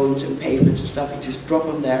stones and pavements and stuff, you just drop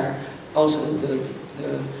them there. Also the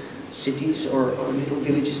cities or little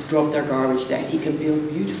villages drop their garbage there. He can build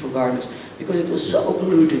beautiful gardens because it was so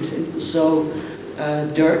polluted, it was so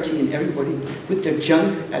dirty, and everybody put their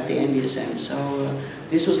junk at the NBSM. So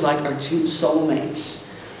this was like our 2 soulmates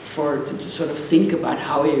to sort of think about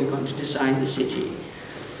how we are going to design the city.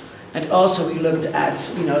 And also we looked at,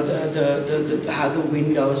 you know, how the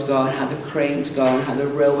windows go, and how the cranes go, and how the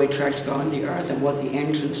railway tracks go on the earth, and what the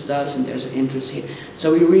entrance does, and there's an entrance here.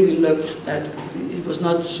 So we really looked at, it was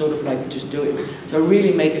not sort of like we just do it. So we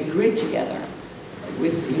really made a grid together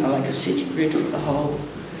with, you know, like a city grid with the whole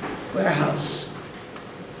warehouse.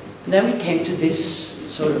 And then we came to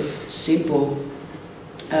this sort of simple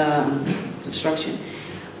construction.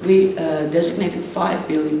 We designated 5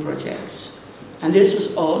 building projects. And this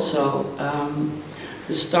was also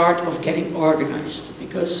the start of getting organized,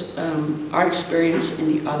 because our experience in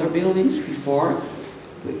the other buildings before,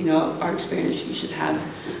 you know, our experience, you should have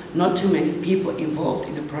not too many people involved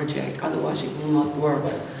in the project, otherwise it will not work.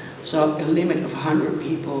 So a limit of 100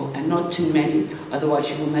 people and not too many,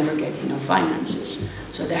 otherwise you will never get enough finances.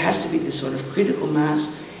 So there has to be this sort of critical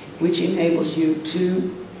mass which enables you to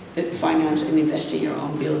finance and invest in your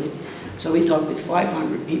own building. So we thought with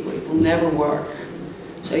 500 people it will never work.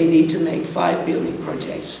 So you need to make 5 building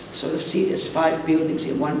projects, sort of see there's 5 buildings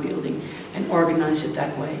in one building and organize it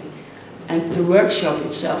that way. And the workshop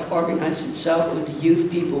itself organized itself with the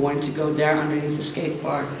youth people wanting to go there underneath the skate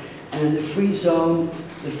park. And then the free zone,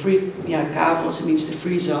 the free, kavels, it means the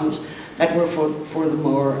free zones, that were for the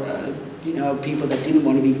more, you know, people that didn't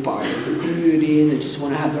want to be part of the community and they just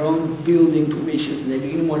want to have their own building permissions and they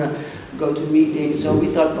didn't want to go to meetings. So we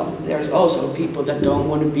thought, well, there's also people that don't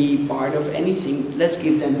want to be part of anything. Let's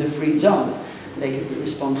give them the free zone. They could be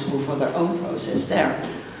responsible for their own process there.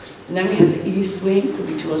 And then we had the east wing,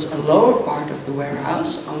 which was a lower part of the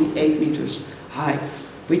warehouse, only 8 meters high,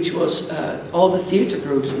 which was all the theater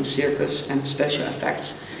groups in circus and special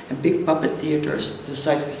effects and big puppet theaters, the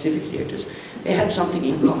site-specific theaters. They had something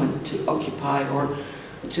in common to occupy or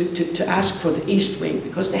to ask for the east wing,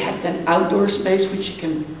 because they had that outdoor space which you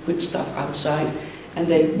can put stuff outside, and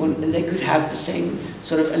they could have the same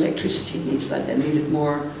sort of electricity needs, like they needed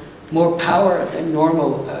more power than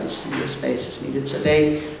normal studio spaces needed. So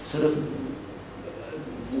they sort of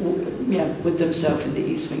put themselves in the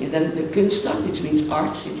East Wing. And then the Kunststad, which means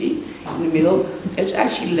art city, in the middle, it's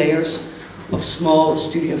actually layers of small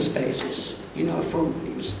studio spaces. You know,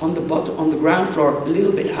 on the bottom, on the ground floor, a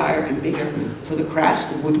little bit higher and bigger for the crafts,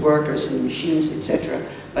 the woodworkers and the machines, etc.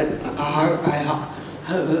 But how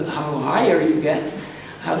higher you get,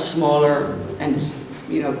 how smaller and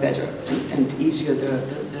better and easier the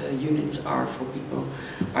units are for people,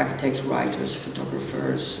 architects, writers,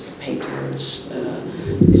 photographers, painters,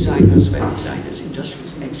 designers, web designers,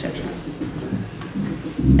 industrials, etc.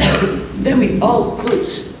 Then we all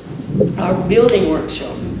put our building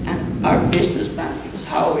workshop and our business plan, because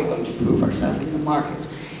how are we going to prove ourselves in the market?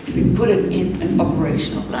 We put it in an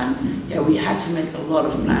operational plan. Yeah, we had to make a lot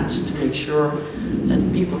of plans to make sure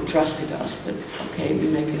that people trusted us, but okay, we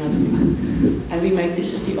make another plan. And we made,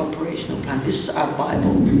 this is the operational plan, this is our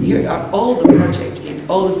Bible. Here are all the projects,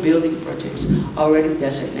 all the building projects already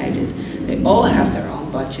designated. They all have their own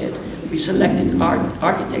budget. We selected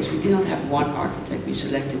architects. We did not have one architect. We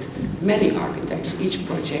selected many architects. Each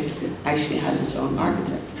project actually has its own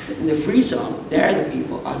architect. In the free zone, there the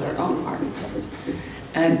people are their own architect.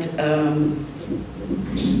 And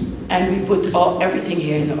we put everything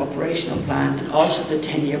here in the operational plan and also the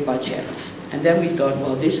 10-year budget. And then we thought,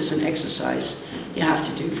 well, this is an exercise you have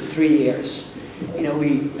to do for 3 years.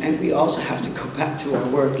 We also have to go back to our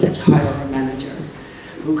work. Let's hire a manager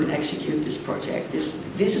who can execute this project. This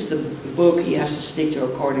is the book he has to stick to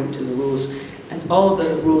according to the rules. And all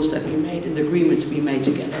the rules that we made and the agreements we made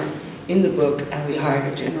together in the book, and we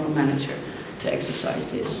hired a general manager to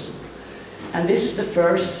exercise this. And this is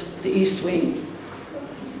the East Wing.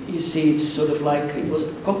 You see, it's sort of like, it was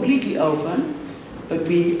completely open, but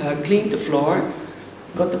we cleaned the floor,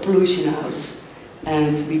 got the pollution out,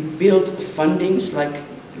 and we built fundings,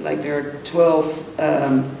 like there are 12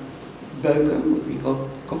 beuken, what we call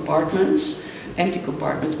compartments, empty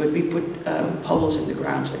compartments, but we put holes in the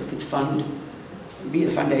ground so it could be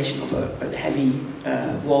the foundation of a heavy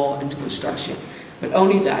wall and construction. But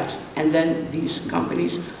only that. And then these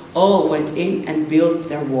companies all went in and built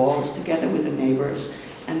their walls together with the neighbors.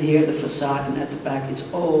 And here the facade, and at the back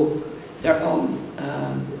it's all their own,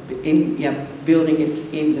 building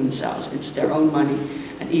it in themselves. It's their own money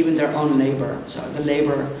and even their own labor. So the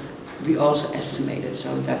labor we also estimated,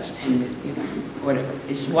 so that's 10 million, whatever.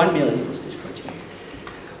 It's 1 million was this project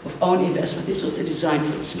of own investment. This was the design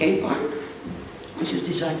for the skate park, which was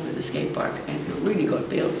designed for the skate park, and it really got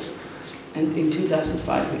built. And in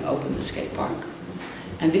 2005 we opened the skate park.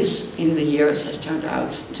 And this, in the years, has turned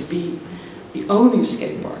out to be the only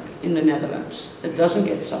skate park in the Netherlands that doesn't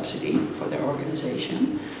get subsidy for their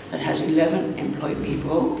organization, that has 11 employed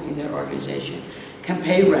people in their organization, can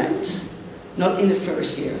pay rent. Not in the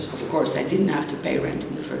first years, of course, they didn't have to pay rent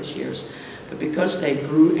in the first years, but because they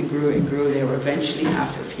grew and grew and grew, they were eventually,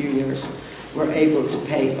 after a few years, were able to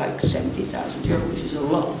pay like 70,000 euros, which is a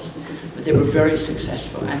lot. But they were very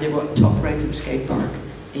successful, and they were a top-rated skate park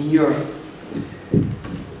in Europe.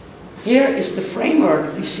 Here is the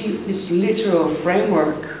framework. You see this literal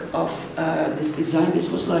framework of this design. This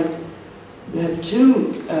was like, we had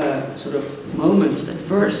two sort of moments. That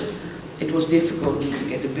first, it was difficult to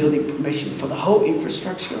get the building permission for the whole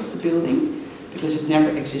infrastructure of the building, because it never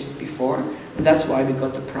existed before. And that's why we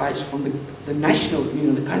got the prize from the national,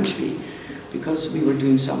 the country, because we were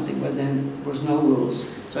doing something where then there was no rules.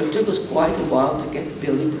 So it took us quite a while to get the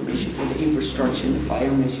building permission for the infrastructure, the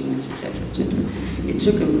fire measurements, etc., etc. It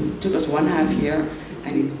took us 1.5 years,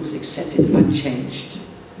 and it was accepted unchanged.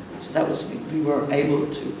 So that was, we were able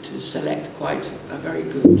to select quite a very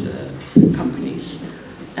good companies.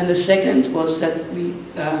 And the second was that we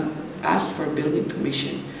asked for building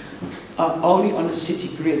permission only on a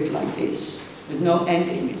city grid like this, with no end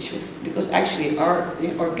image, because actually our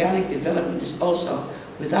organic development is also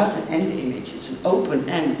without an end image. It's an open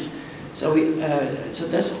end. So so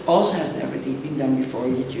this also has never been done before.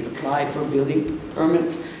 Yet you apply for a building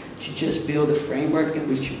permit to just build a framework in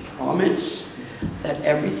which you promise that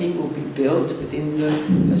everything will be built within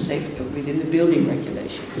the building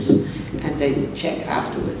regulations, and they check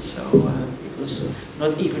afterwards. So it was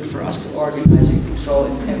not even for us to organize and control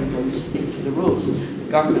if everybody sticks to the rules.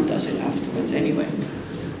 The government does it afterwards anyway.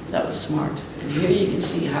 That was smart. And here you can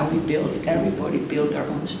see how we built. Everybody built their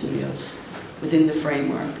own studios within the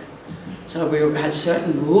framework. So we had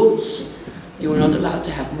certain rules. You were not allowed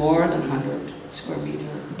to have more than 100 square meters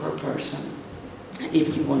per person.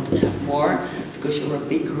 If you wanted to have more, because you were a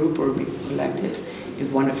big group or a big collective,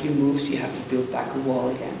 if one of you moves, you have to build back a wall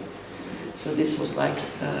again. So this was like,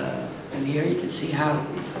 and here you can see how,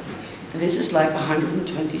 and this is like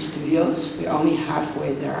 120 studios. We're only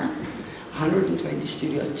halfway there. 120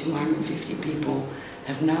 studios, 250 people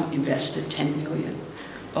have now invested 10 million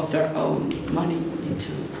of their own money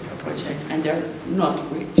into a project, and they're not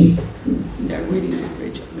rich. They're really not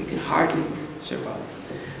rich. We can hardly survive.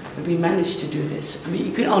 But we managed to do this. I mean,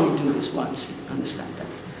 you can only do this once, you understand that.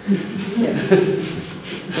 Yeah.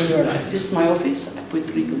 In your life. This is my office. I put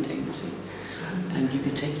 3 containers in. And you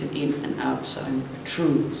can take them in and out. So I'm a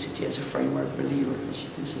true city as a framework believer, as you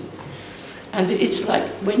can see. And it's like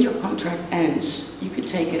when your contract ends, you can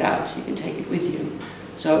take it out, you can take it with you.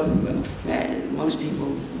 So most people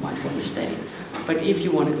might want to stay. But if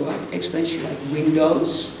you want to go out, especially like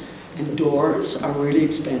windows and doors are really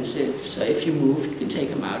expensive. So if you move, you can take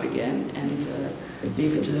them out again and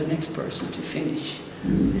leave it to the next person to finish.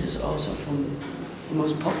 This is also from the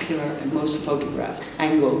most popular and most photographed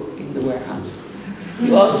angle in the warehouse.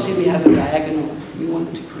 You also see we have a diagonal. We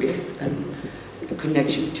wanted to create a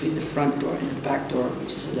connection between the front door and the back door,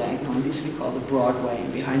 which is a diagonal. And this we call the Broadway.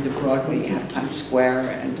 And behind the Broadway you have Times Square,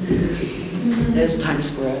 and there's Times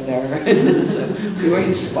Square there. So we were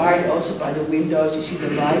inspired also by the windows. You see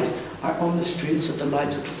the lights are on the street, so the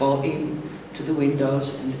lights would fall in to the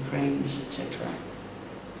windows and the cranes, etc.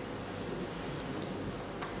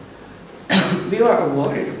 We were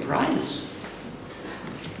awarded a prize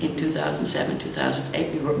in 2007,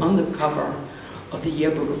 2008. We were on the cover of the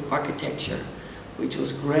Yearbook of Architecture, which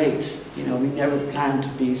was great. You know, we never planned to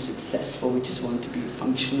be successful. We just wanted to be a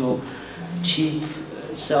functional, cheap,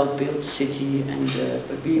 self-built city. And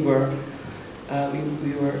but we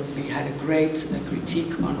had a great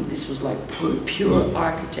critique on this. Was like pure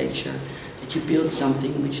architecture, that you build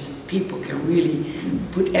something which the people can really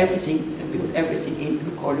put everything and build everything in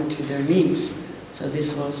according to their needs. So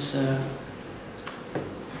this was,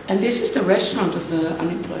 and this is the restaurant of the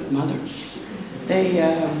unemployed mothers. They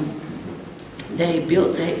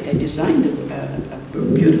designed a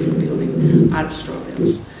beautiful building out of straw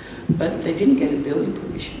bales, but they didn't get a building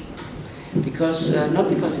permission because not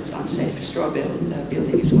because it's unsafe. A straw bale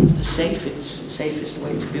building is one of the safest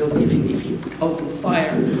way to build. If you put open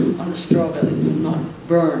fire on a straw bale, it will not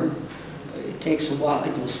burn. It takes a while.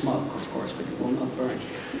 It will smoke, of course, but it will not burn.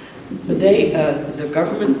 But they, the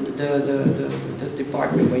government, the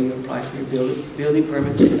department where you apply for your building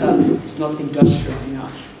permit said, it's not industrial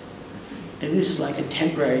enough. And this is like a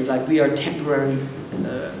temporary, like we are temporary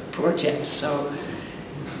projects. So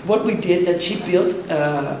what we did, that she built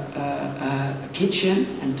a kitchen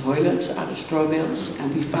and toilets out of straw bales,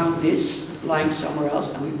 and we found this lying somewhere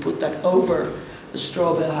else, and we put that over the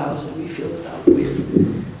straw bale house, and we filled it up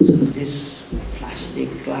with sort of this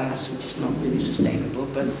plastic glass, which is not really sustainable,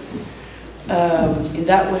 but in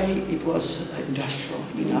that way it was industrial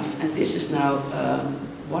enough. And this is now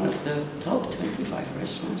one of the top 25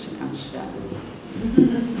 restaurants in Amsterdam.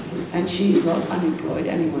 And she's not unemployed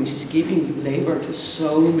anymore. She's giving labor to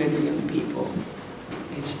so many young people.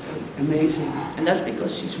 It's amazing. And that's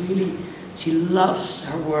because she loves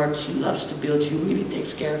her work, she loves to build, she really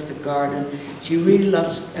takes care of the garden, she really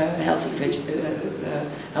loves healthy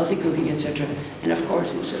cooking, etc. And of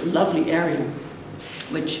course it's a lovely area,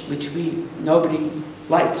 which nobody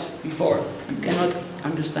liked before. You cannot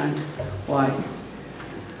understand why.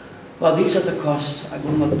 Well, these are the costs. I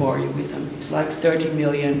will not bore you with them. It's like 30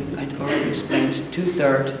 million, I'd already explained.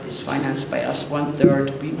 2/3 is financed by us,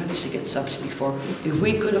 1/3 we managed to get subsidy for. If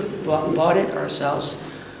we could have bought it ourselves,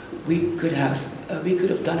 we could have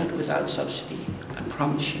done it without subsidy, I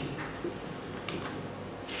promise you.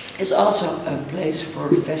 It's also a place for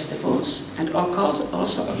festivals, and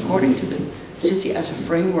also according to the city as a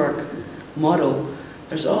framework model,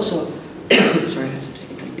 there's also, sorry, I have to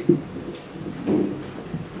take a drink.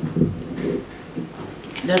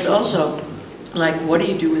 There's also, like, what do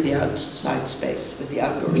you do with the outside space, with the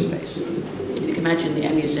outdoor space? You can imagine the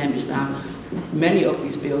MESM is now many of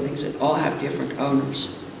these buildings that all have different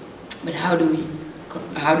owners. But how do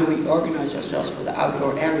we organize ourselves for the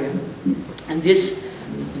outdoor area? And this,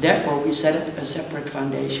 therefore, we set up a separate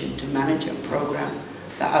foundation to manage and program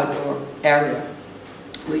the outdoor area,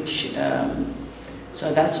 which,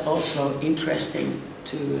 so that's also interesting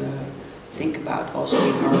to think about. Also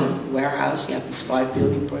in our warehouse, you have these 5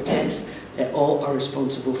 building projects. They all are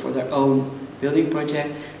responsible for their own building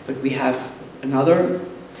project, but we have another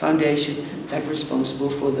foundation that's responsible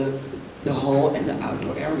for the hall and the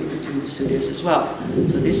outdoor area between the studios as well.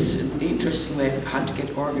 So this is an interesting way of how to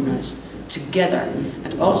get organized together.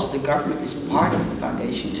 And also the government is part of the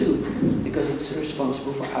foundation too, because it's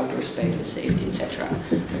responsible for outdoor space and safety, etc.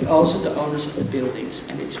 But also the owners of the buildings,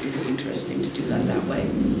 and it's really interesting to do that way.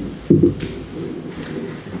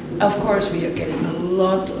 Of course, we are getting a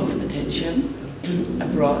lot of attention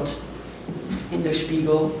abroad. In Der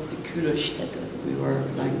Spiegel, the Kulturstätte, we were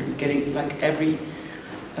like getting like every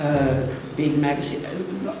big magazine.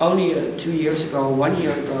 Only 2 years ago, 1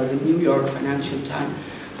 year ago, the New York Financial Times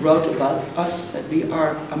wrote about us that we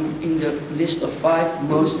are in the list of 5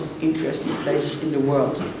 most interesting places in the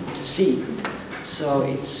world to see. So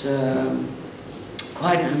it's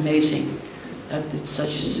quite amazing that it's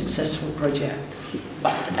such a successful project.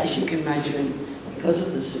 But as you can imagine, because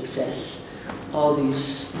of the success, all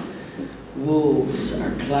these wolves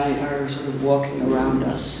are sort of walking around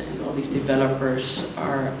us, and all these developers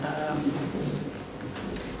are.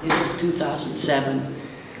 This was 2007,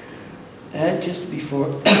 just before,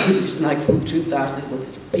 just like from 2000, it was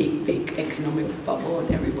this big economic bubble, and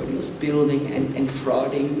everybody was building and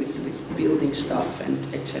frauding with building stuff and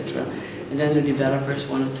etc. And then the developers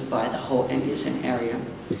wanted to buy the whole NDSN area.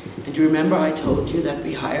 And you remember I told you that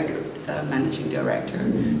we hired a managing director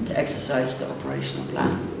to exercise the operational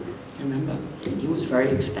plan. Remember? He was very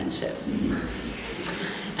expensive.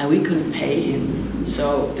 And we couldn't pay him.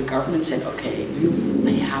 So the government said, okay, you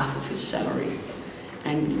pay half of his salary.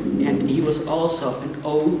 And he was also an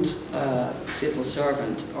old civil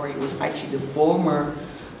servant, or he was actually the former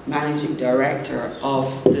managing director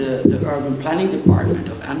of the urban planning department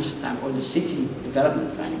of Amsterdam, or the city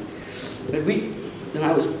development planning. But then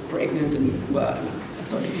I was pregnant, and well, I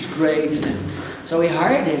thought he was great. And so we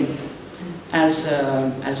hired him as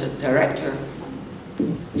a director,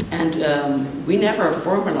 and we never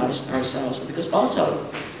formalized ourselves, because also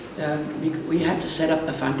we had to set up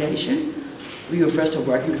a foundation. We were first a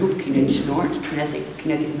working group, Kinetic North.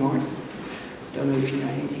 I don't know if you know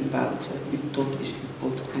anything about Utot is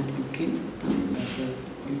Upot and Ukin.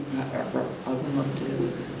 I will not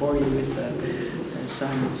bore you with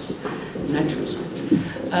science, natural science.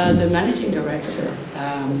 The managing director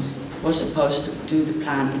was supposed to do the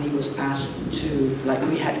plan, and he was asked to, like,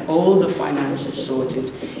 we had all the finances sorted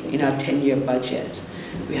in our 10-year budget.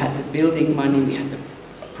 We had the building money, we had the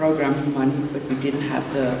programming money, but we didn't have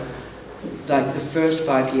the first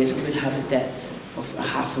 5 years we would have a debt of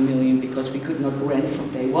 $500,000 because we could not rent from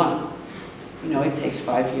day one. You know, it takes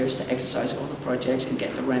 5 years to exercise all the projects and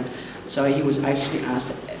get the rent. So he was actually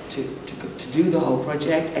asked to do the whole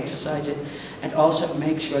project, exercise it, and also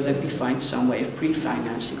make sure that we find some way of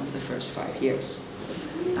pre-financing of the first 5 years.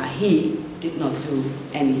 Now, he did not do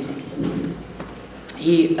anything.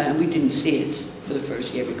 We didn't see it for the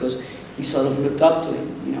first year because we sort of looked up to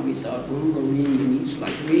him. You know, we thought, who are we? And he's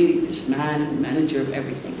like really this man, manager of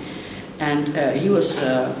everything. And he was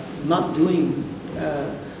not doing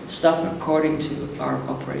stuff according to our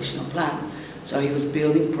operational plan. So he was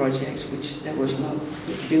building projects which there was no,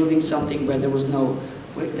 building something where it was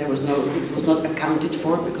not accounted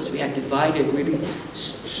for, because we had really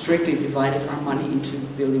strictly divided our money into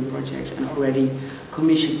building projects and already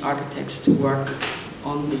commissioned architects to work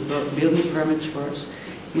on the building permits for us.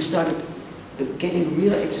 We started getting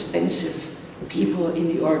real expensive people in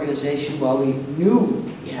the organization while we knew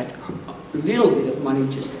we had a little bit of money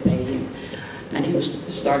just to pay him. And he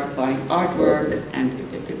started buying artwork, and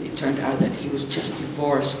it turned out that he was just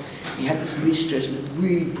divorced. He had this mistress with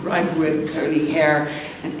really bright red curly hair,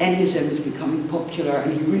 and NDSM was becoming popular,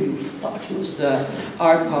 and he really thought he was the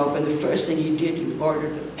art pope. And the first thing he did, he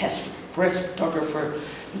ordered a press photographer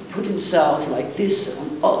and put himself like this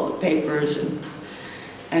on all the papers,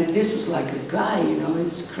 and this was like a guy, you know,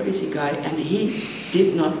 this crazy guy, and he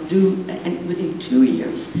did not do, and within 2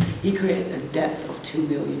 years, he created a debt of €2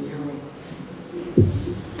 million.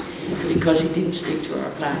 Because he didn't stick to our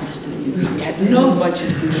plans, and he had no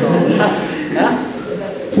budget control, nothing. Yeah?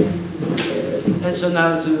 And so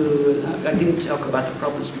now I didn't talk about the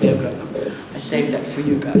problems we have got. I saved that for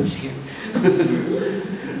you guys here.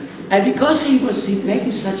 And because he was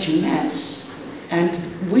making such a mess, and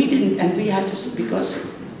we had to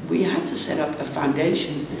set up a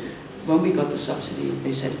foundation. When we got the subsidy,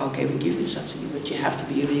 they said, okay, we give you a subsidy, but you have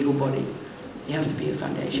to be a legal body. You have to be a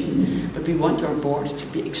foundation. But we want our board to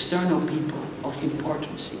be external people of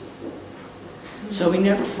importance. So we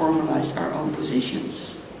never formalized our own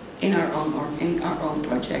positions in our own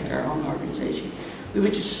project, our own organization. We were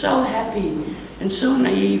just so happy and so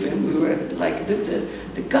naive, and we were like,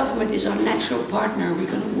 the government is our natural partner, we're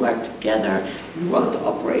going to work together. We wrote the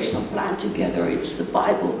operational plan together, it's the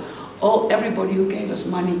Bible. Everybody who gave us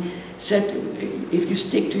money said, if you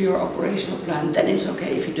stick to your operational plan, then it's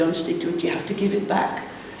okay. If you don't stick to it, you have to give it back.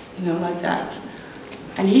 you know, like that.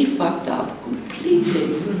 And he fucked up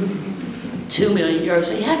completely. 2 million euros,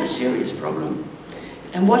 so he had a serious problem.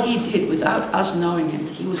 And what he did, without us knowing it,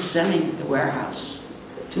 he was selling the warehouse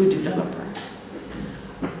to a developer.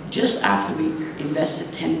 Just after we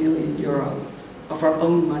invested 10 million euro of our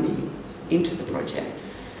own money into the project.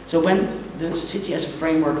 So when the city as a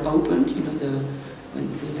framework opened, you know, when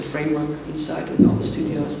the framework inside with all the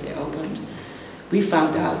studios, they opened, we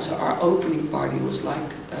found out, so our opening party was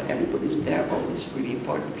like, everybody was there, all these really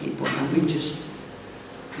important people, and we just,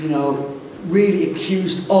 you know, really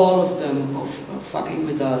accused all of them of fucking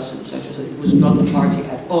with us and such as it was not a party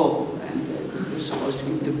at all, and it was supposed to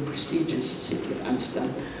be the prestigious City of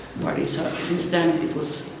Amsterdam party. So since then it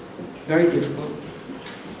was very difficult.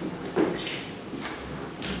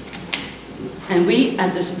 And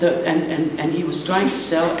and he was trying to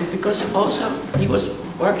sell, and because also he was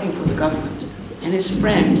working for the government, and his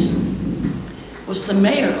friend was the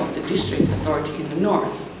mayor of the district authority in the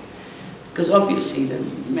north. Because obviously the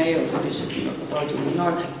mayor of the district authority in the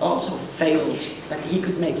north had also failed that he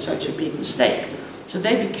could make such a big mistake. So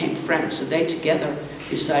they became friends. So they together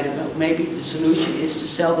decided, well, maybe the solution is to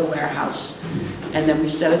sell the warehouse, and then we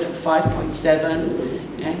sell it for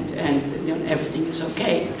 5.7, and you know, everything is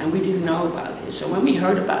okay. And we didn't know about this. So when we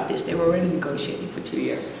heard about this, they were already negotiating for 2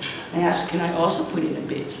 years. I asked, can I also put in a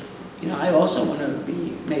bid? You know, I also want to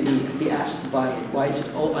maybe be asked to buy it. Why is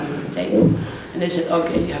it all under the table? And they said,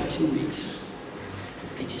 okay, you have 2 weeks.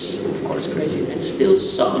 They just, of course, crazy, and still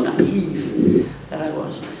so naive that I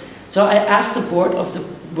was. So I asked the board of the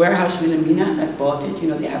warehouse Wilhelmina that bought it, you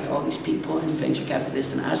know, they have all these people and venture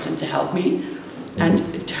capitalists, and I asked them to help me. And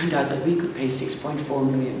it turned out that we could pay 6.4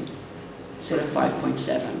 million instead of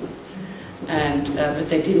 5.7. And, but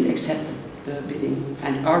they didn't accept the bidding.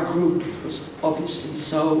 And our group was obviously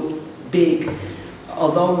so big.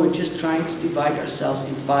 Although we were just trying to divide ourselves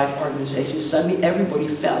in 5 organizations, suddenly everybody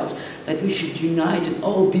felt that we should unite and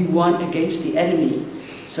all be one against the enemy.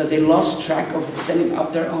 So they lost track of setting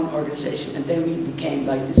up their own organization, and then we became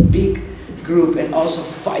like this big group, and also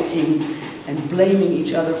fighting and blaming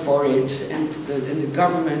each other for it, and the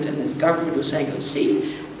government was saying, oh,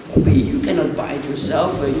 see, you cannot buy it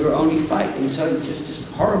yourself, you're only fighting. So it's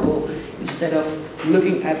just horrible, instead of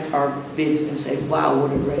looking at our bid and say, wow,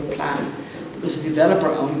 what a great plan. Because the developer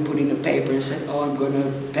only put in a paper and said, oh, I'm going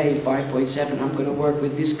to pay 5.7, I'm going to work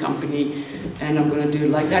with this company, and I'm going to do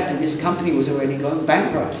it like that. And this company was already going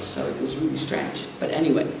bankrupt, so it was really strange. But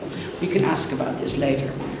anyway, we can ask about this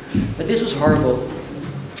later. But this was horrible.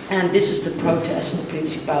 And this is the protest. The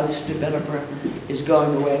Principalis developer is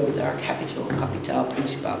going away with our capital.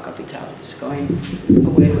 Principal Capital is going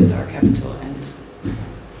away with our capital, and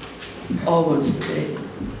all wants to pay.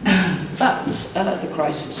 But the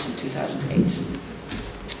crisis in 2008,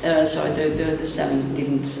 so the selling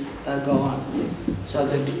didn't go on. So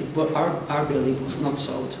our building was not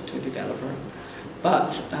sold to a developer.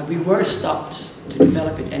 But we were stopped to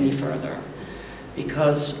develop it any further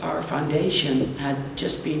because our foundation had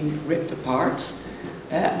just been ripped apart.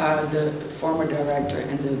 The former director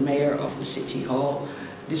and the mayor of the city hall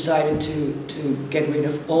decided to get rid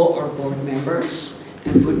of all our board members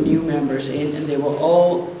and put new members in, and they were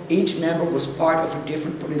all, each member was part of a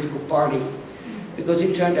different political party. Because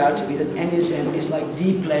it turned out to be that NSM is like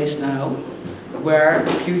the place now where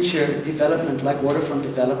future development, like waterfront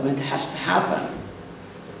development, has to happen.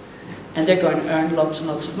 And they're going to earn lots and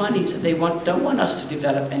lots of money, so they don't want us to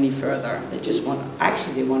develop any further. They just want,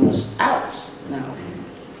 actually they want us out now.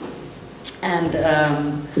 And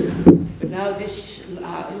but now this,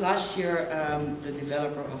 last year, the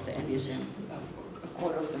developer of the NSM, a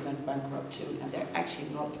quarter of them went bankrupt too, and they're actually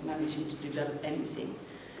not managing to develop anything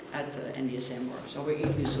at the NDSM work. So we're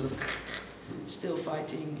in this sort of still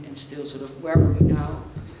fighting and still sort of where are we now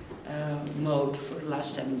mode for the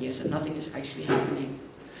last 7 years, and nothing is actually happening.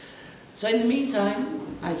 So in the meantime,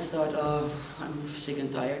 I thought, oh, I'm sick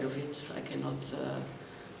and tired of it. I cannot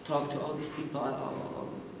talk to all these people.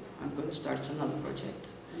 I'm going to start another project.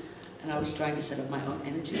 And I was trying to set up my own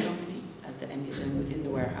energy company at the NDSM within the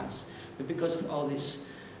warehouse. But because of all this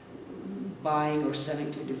buying or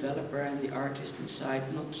selling to a developer and the artist inside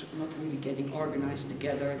not really getting organized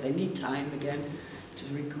together, they need time again to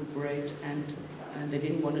recuperate, and they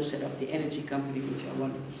didn't want to set up the energy company, which I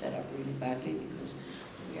wanted to set up really badly because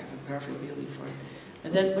we are a perfect building for it.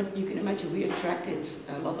 And then, but you can imagine we attracted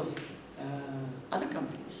a lot of other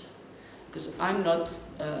companies, because I'm not,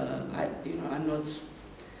 I'm not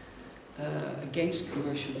against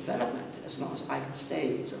commercial development. As long as I can stay,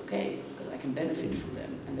 it's okay, because I can benefit from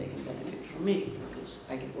them and they can benefit from me, because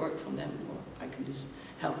I get work from them, or I can just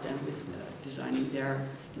help them with designing their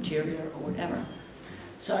interior or whatever.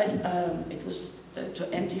 So it was, so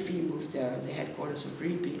MTV moved there, the headquarters of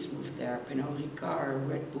Greenpeace moved there, Pernod Ricard,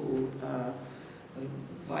 Red Bull,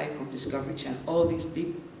 Viacom, Discovery Channel, all these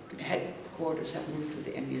big headquarters have moved to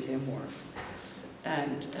the NDSM Wharf.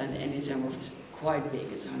 And the NDSM Wharf is quite big,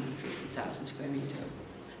 it's 150,000 square meters.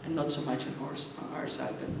 And not so much on our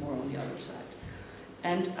side, but more on the other side.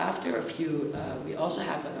 And after a few, we also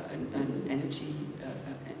have an energy,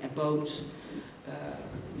 a boat,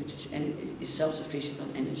 which is self-sufficient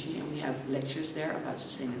on energy, and we have lectures there about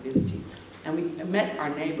sustainability. And we met our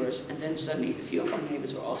neighbors, and then suddenly a few of our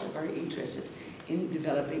neighbors were also very interested in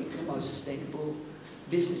developing the most sustainable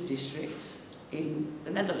business districts in the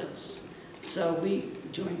Netherlands. So we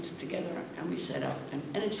joined together and we set up an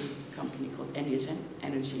energy company called NDSM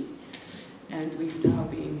Energy. And we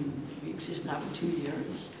exist now for 2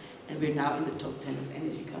 years, and we're now in the top 10 of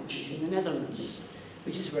energy companies in the Netherlands,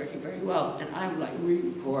 which is working very well. And I'm like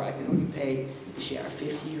really poor, I can only pay a share of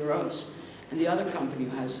 50 euros. And the other company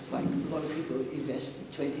who has, like a lot of people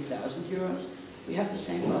invest 20,000 euros, we have the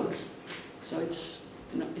same vote. So it's,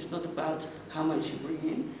 you know, it's not about how much you bring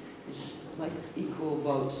in, it's like equal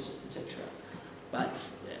votes, etc. But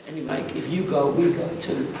anyway, if you go, we go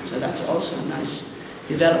too. So that's also a nice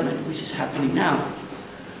development which is happening now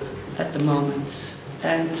at the moment.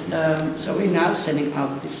 And so we're now setting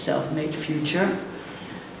up this self-made future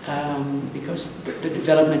because the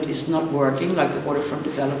development is not working, like the waterfront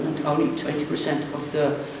development. Only 20% of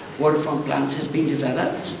the waterfront plans has been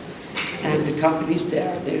developed. And the companies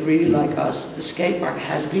there, they really like us. The skate park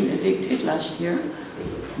has been evicted last year,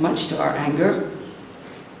 much to our anger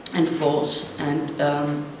and false.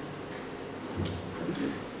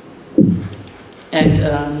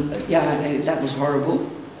 Yeah, that was horrible.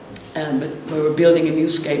 But we were building a new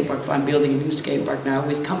skate park. I'm building a new skate park now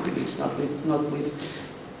with companies, not with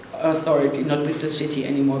authority, not with the city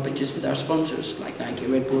anymore, but just with our sponsors like Nike,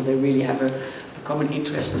 Red Bull. They really have a common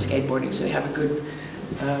interest in skateboarding, so we have a good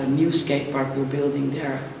new skate park we're building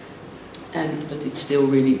there. But it's still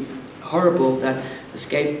really horrible that the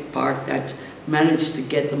skate park that managed to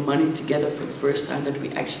get the money together for the first time that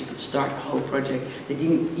we actually could start a whole project. They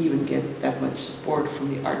didn't even get that much support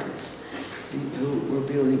from the artists who were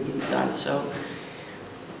building inside. So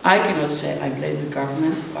I cannot say I blame the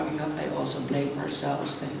government for fucking up. I also blame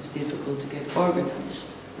ourselves that it's difficult to get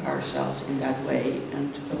organized ourselves in that way,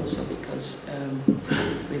 and also because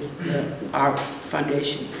with our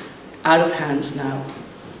foundation out of hands now,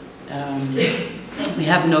 we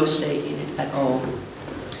have no say in it at all.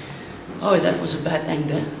 Oh, that was a bad end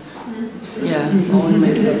there. Yeah, I want to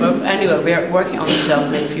make it up. But anyway, we are working on a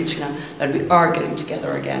self-made future now, that we are getting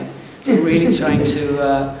together again. We're really trying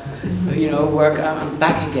to, you know, work out. I'm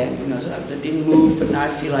back again, you know, so I didn't move, but now I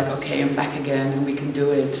feel like, okay, I'm back again and we can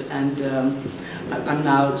do it. And I'm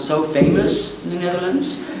now so famous in the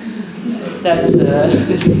Netherlands that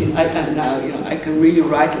I can now, you know, I can really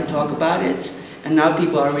write and talk about it. And now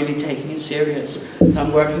people are really taking it serious. So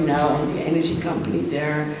I'm working now on the energy company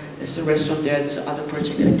there. There's the restaurant there. There's another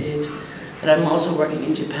project I did. But I'm also working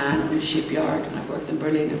in Japan on the shipyard. And I've worked in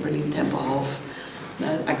Berlin and Berlin Tempelhof,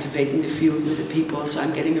 activating the field with the people. So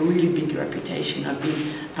I'm getting a really big reputation. I've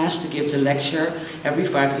been asked to give the lecture every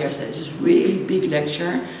 5 years. There's this really big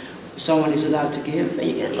lecture someone is allowed to give, and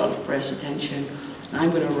you get a lot of press attention. And I'm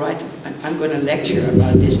going to write. I'm going to lecture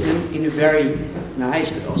about this in a very nice,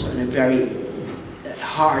 but also in a very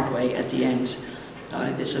hard way at the end.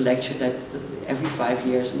 There's a lecture that every 5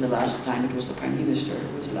 years, and the last time it was the Prime Minister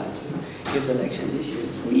who was allowed to give the lecture, and this year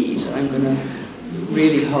it's me, so I'm going to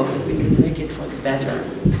really hope that we can make it for the better.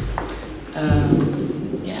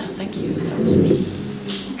 Yeah, thank you, that was me.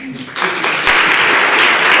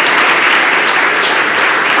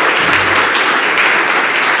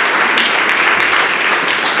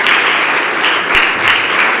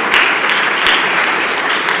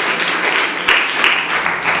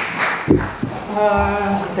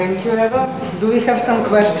 Thank you, Eva. Do we have some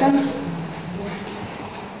questions?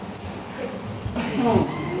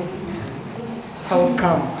 How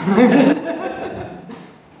come?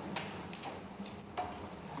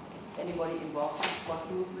 Is anybody involved in the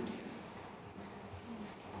SWAT movement?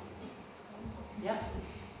 Yeah.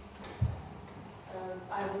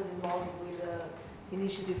 I was involved with the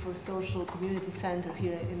Initiative for Social Community Center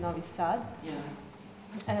here in Novi Sad. Yeah.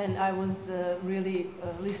 And I was really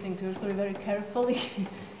listening to your story very carefully.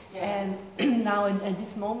 Yeah. And now at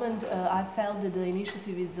this moment, I felt that the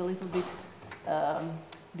initiative is a little bit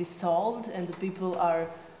dissolved, and the people are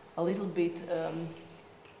a little bit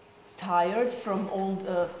tired from old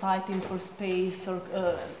fighting for space, or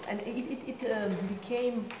and it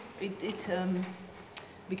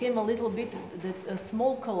became a little bit that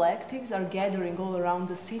small collectives are gathering all around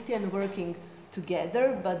the city and working together,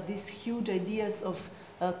 but these huge ideas of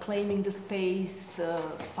claiming the space,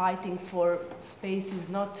 fighting for space is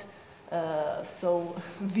not so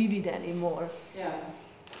vivid anymore. Yeah.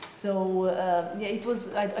 So yeah, it was.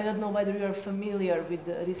 I don't know whether you are familiar with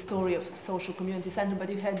the story of Social Community Center, but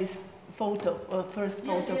you had this photo, first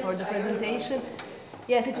photo for the presentation.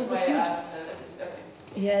 Yes, it was a huge.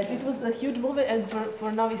 Yes, it was a huge movement, and for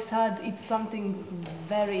Novi Sad, it's something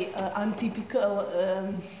very untypical.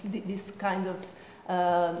 This kind of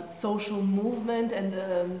social movement and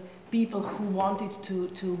people who wanted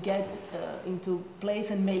to get into place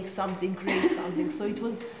and make something, create something. So it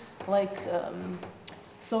was like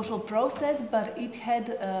social process, but it had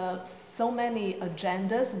so many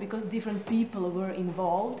agendas because different people were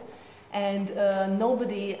involved, and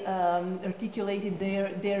nobody articulated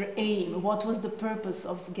their aim. What was the purpose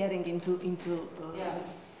of getting into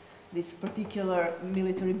this particular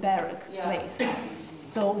military barrack place?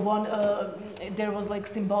 So there was like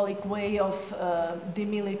symbolic way of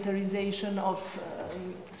demilitarization of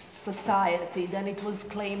society. Then it was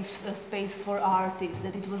claimed space for artists.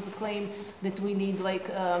 That it was a claim that we need like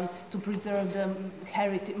to preserve the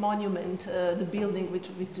heritage monument, the building which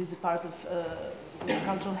is a part of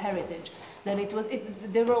cultural heritage. Then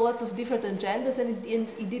there were lots of different agendas, and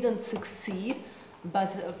it didn't succeed.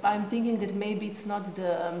 But I'm thinking that maybe it's not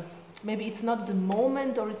the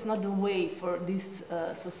moment, or it's not the way for this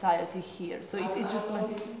society here. So it's just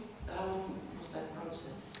like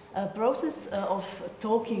a process of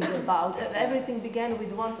talking about. Everything began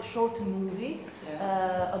with one short movie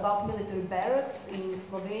about military barracks in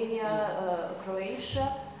Slovenia, Croatia,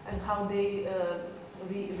 and how they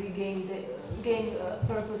gain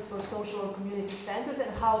purpose for social or community centers,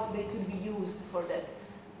 and how they could be used for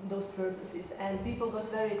those purposes. And people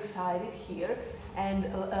got very excited here. And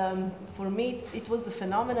for me, it was a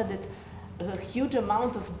phenomenon that a huge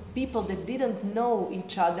amount of people that didn't know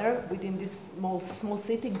each other within this small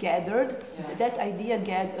city gathered. Yeah. That idea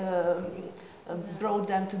brought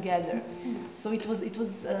them together. So it was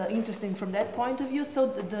interesting from that point of view. So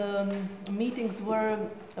the meetings were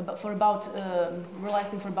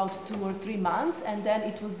lasting for about 2 or 3 months, and then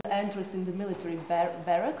it was the entrance in the military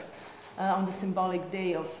barracks on the symbolic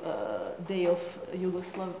day of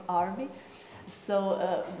Yugoslav army.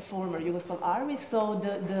 So former Yugoslav army. So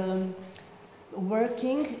the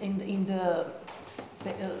working in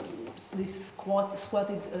this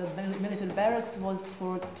squatted military barracks was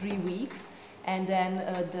for 3 weeks, and then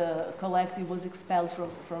the collective was expelled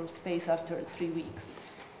from space after 3 weeks.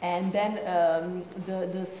 And then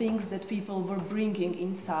the things that people were bringing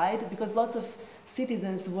inside, because lots of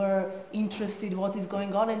citizens were interested what is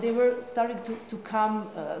going on, and they were starting to come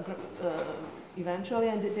eventually,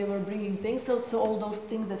 and they were bringing things. So all those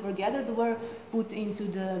things that were gathered were put into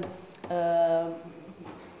the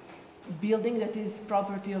building that is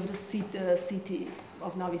property of the city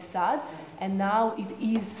of Novi Sad, and now it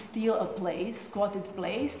is still a place, squatted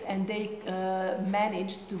place, and they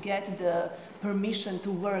managed to get the permission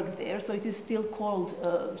to work there. So it is still called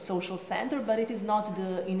social center, but it is not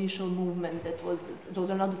the initial movement that was. Those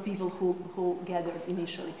are not the people who gathered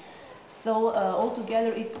initially. So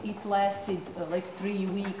altogether, it lasted like 3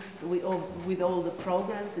 weeks with all the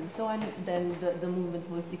programs and so on. Then the movement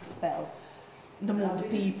was expelled. The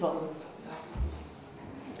people.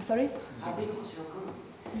 Sorry? How big was your group?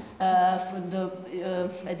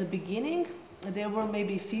 At the beginning, there were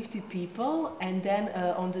maybe 50 people, and then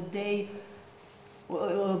on the day,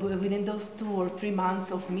 within those 2 or 3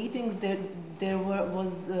 months of meetings, there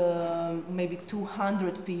was maybe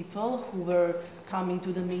 200 people who were coming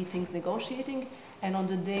to the meetings negotiating, and on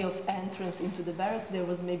the day of entrance into the barracks, there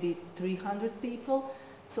was maybe 300 people.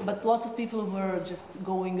 So, but lots of people were just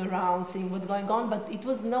going around, seeing what's going on, but it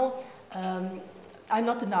was no. I'm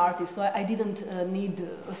not an artist, so I didn't need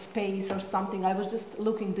a space or something. I was just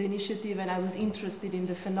looking at the initiative, and I was interested in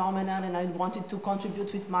the phenomenon, and I wanted to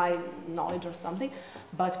contribute with my knowledge or something.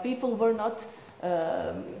 But people were not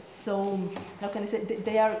so, how can I say,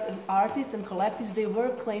 they are artists and collectives. They were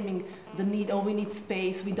claiming the need, oh, we need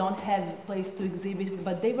space, we don't have a place to exhibit,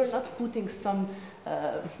 but they were not putting some,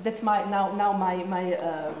 that's my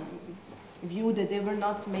view, that they were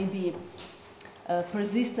not maybe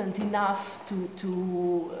persistent enough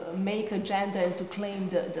to make agenda and to claim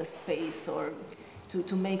the space, or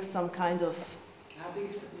to make some kind of. How big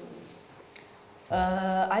is the building?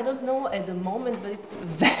 I don't know at the moment, but it's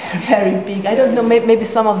very, very big. I don't know, maybe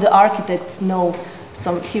some of the architects know,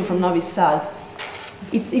 some here from Novi Sad.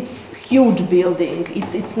 It's huge building.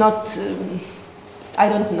 It's not, I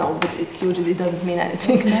don't know, but it's huge, it doesn't mean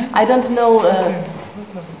anything. Okay. I don't know.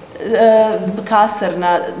 Kasar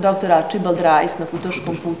na dr. Archibald Rice na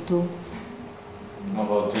Futoškom putu.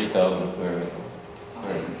 About 3,000 square.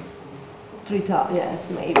 3,000, yes,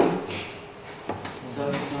 maybe. So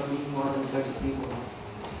it's not even more than 30 people.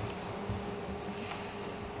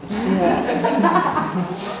 Yeah.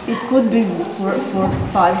 It could be for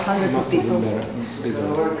 500 people.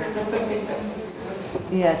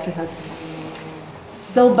 Yeah, 300.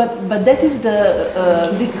 So, but that is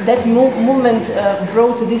that movement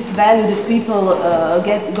brought this value that people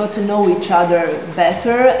got to know each other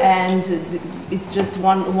better, and it's just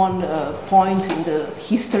one point in the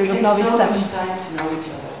history of Novi Sad. It takes so much time to know each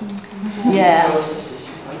other. Yeah.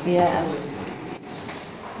 Yeah.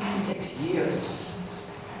 It takes years.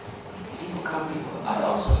 People come, I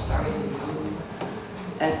also started with a group,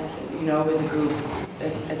 and with a group,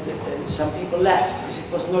 and some people left because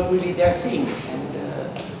it was not really their thing, and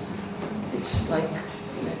it's like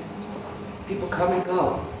people come and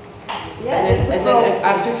go. Yeah, and then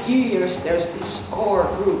after a few years, there's this core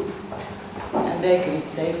group, and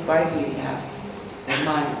they finally have their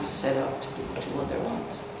minds set up to what they want.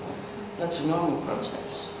 That's a normal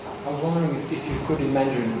process. I was wondering if you could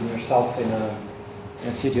imagine yourself in a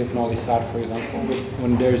city of Novi Sad, for example,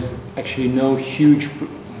 when there's actually no huge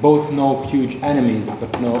enemies,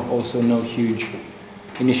 but also no huge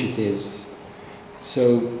initiatives.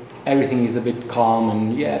 So everything is a bit calm,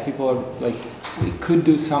 and yeah, people are like, we could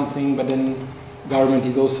do something, but then government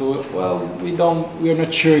is also, well, we are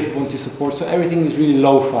not sure if we want to support. So everything is really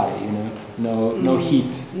lo-fi, no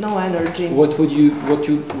heat. No energy. What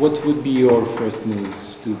would be your first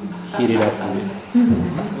moves to heat it up a bit?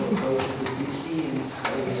 Go to the DC and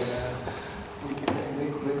say,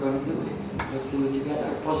 we're going to do it, and let's do it together.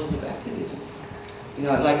 Positive activism.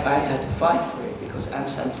 Like I had to fight for it because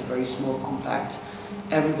Amsterdam is a very small, compact.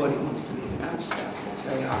 Everybody wants to live in Amsterdam. It's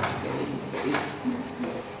very hard to get in. But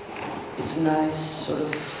it's nice, sort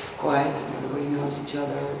of quiet, and everybody knows each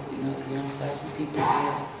other. 300,000 people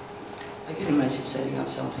here. I can imagine setting up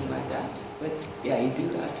something like that. But yeah, you do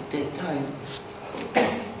have to take time.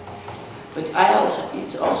 But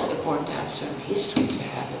it's also important to have certain history, to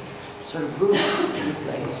have a sort of roots in a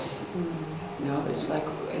place. It's like,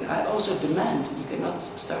 and I also demand. You cannot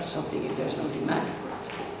start something if there's no demand for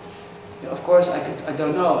it. Of course, I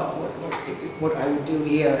don't know what I would do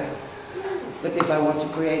here, but if I want to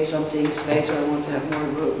create something, space, or I want to have more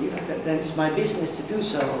room, then it's my business to do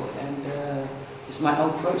so, and it's my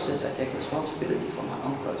own process. I take responsibility for my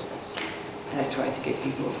own process, and I try to get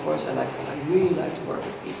people. Of course, I really like to work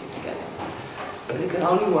with people together, but it can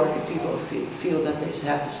only work if people feel that they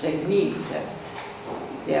have the same need, that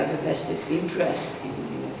they have a vested interest in a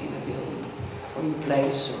building, or in a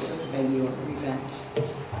place, or a venue, or an event.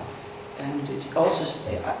 And it's also,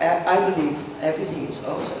 I believe everything is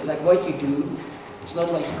also, like what you do, it's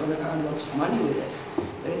not like you're going to earn lots of money with it,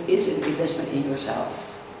 but it is an investment in yourself.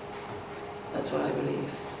 That's what I believe.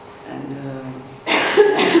 And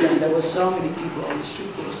there were so many people on the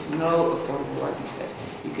street, there was no affordable working space.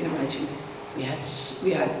 You can imagine,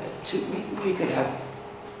 we could have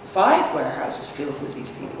 5 warehouses filled with these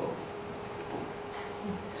people.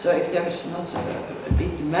 So if there's not a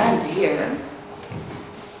big demand here.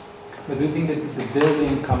 But do you think that the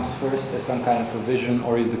building comes first as some kind of provision,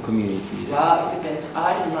 or is the community? Well, it depends.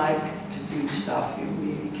 I like to do stuff in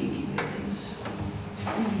really kinky buildings.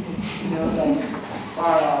 Like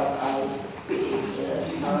far out big,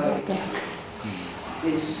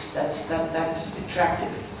 that's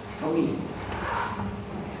attractive for me.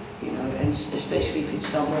 And especially if it's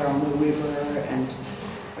somewhere on the river, and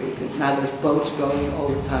where now there's boats going all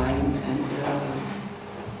the time, and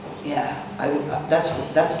yeah, that's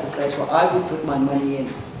the place where I would put my money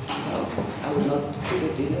in. I would not put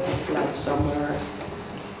it in a flat somewhere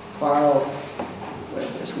far off where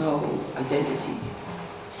there's no identity.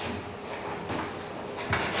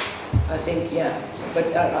 I think, yeah, but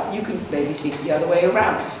you can maybe think the other way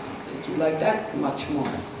around. Would you like that? Much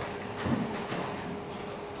more.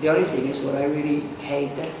 The only thing is what I really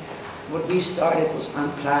hate, that what we started was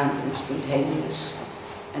unplanned and spontaneous.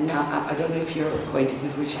 And now, I don't know if you're acquainted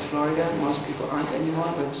with Richard Florida, most people aren't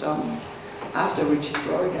anymore, but some. After Richard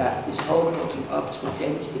Florida, this whole bottom-up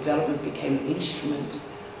spontaneous development became an instrument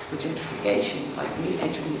for gentrification, like me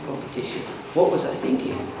entering the competition. What was I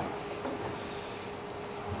thinking?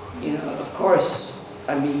 Of course,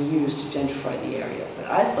 I'm being used to gentrify the area, but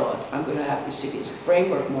I thought I'm going to have the city as a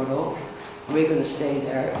framework model, and we're going to stay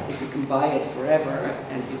there if we can buy it forever,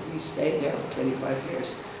 and if we stay there for 25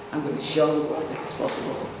 years, I'm going to show the world that it's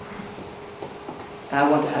possible. And I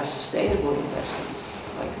want to have sustainable investments,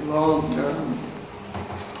 like long-term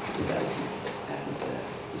development. And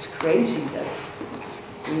it's crazy that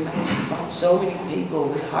we managed to find so many people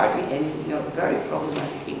with hardly any, very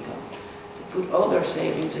problematic income to put all their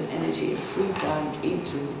savings and energy and free time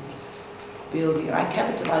into building. I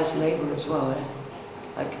capitalize labor as well,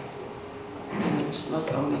 like it's not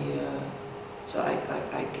only. So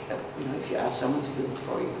if you ask someone to build it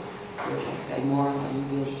for you, you'll pay more than you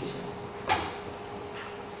build it yourself.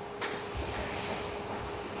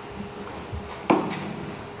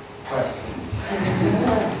 Question.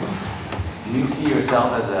 Do you see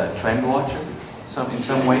yourself as a trend watcher in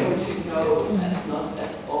some way? No, not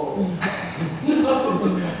at all.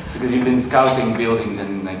 Because you've been scouting buildings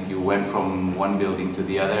and like you went from one building to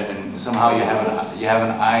the other, and somehow you have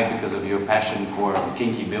an eye because of your passion for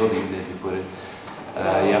kinky buildings, as you put it.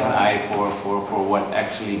 You have an eye for what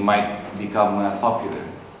actually might become popular,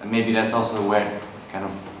 and maybe that's also where kind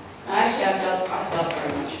of. Actually, I felt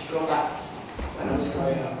very much drawn out when I was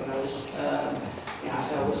growing up. When I was,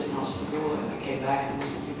 after I was in hospital and I came back and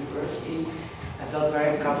was in university, I felt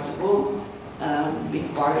very comfortable being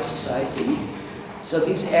part of society. So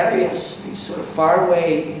these areas, these sort of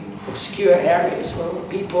faraway, obscure areas where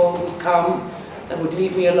people would come that would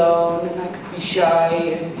leave me alone, and I could be shy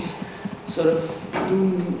and sort of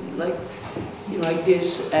do like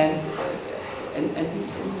this, and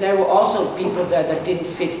there were also people there that didn't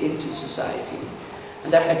fit into society,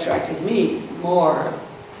 and that attracted me more.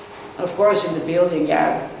 Of course, in the building,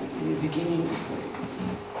 in the beginning,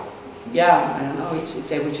 I don't know,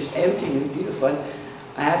 they were just empty and beautiful. And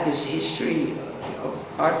I have this history of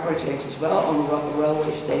art projects as well on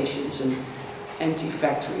railway stations and empty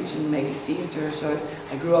factories and mega theaters. So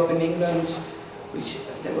I grew up in England, which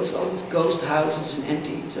there was all these ghost houses and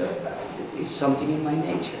empty. So it's something in my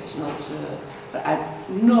nature. It's not. But I'm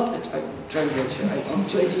not a trend watcher. I'm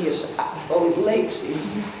 20 years always late in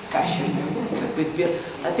fashion.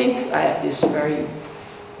 I think I have this very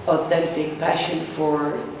authentic passion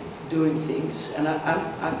for doing things, and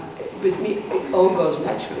with me it all goes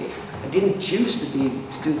naturally. I didn't choose to do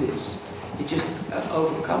this. It just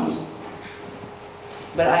overcome me.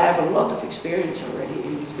 But I have a lot of experience already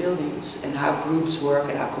in these buildings and how groups work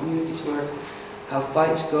and how communities work, how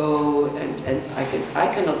fights go, and I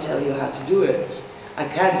cannot tell you how to do it. I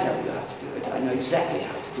can tell you how to do it. I know exactly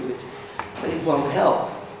how to do it, but it won't help.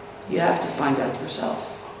 You have to find out yourself.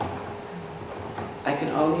 I can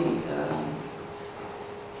only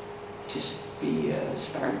just be a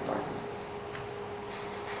sparring partner.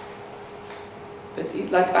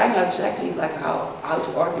 But I know exactly how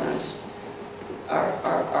to organize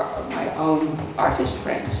my own artist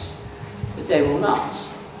friends, but they will not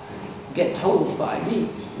get told by me.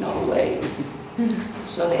 No way.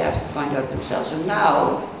 So they have to find out themselves. So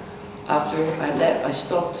now, after I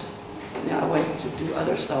stopped. I went to do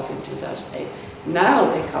other stuff in 2008. Now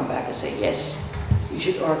they come back and say, yes, we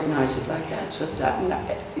should organize it like that. So that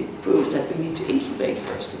it proves that we need to incubate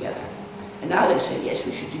first together. And now they say, yes,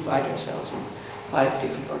 we should divide ourselves in 5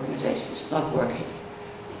 different organizations. It's not working.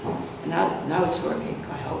 And now it's working,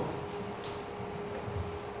 I hope.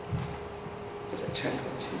 But a trend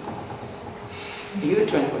watcher. Are you a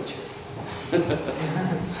trend watcher?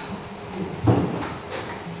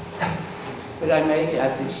 But I may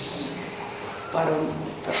have this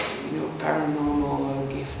paranormal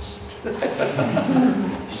gifts.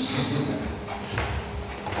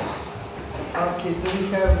 Okay, do we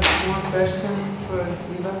have more questions for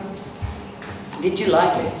Eva? Did you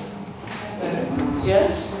like it?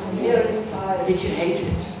 Yes? You're inspired. Did you hate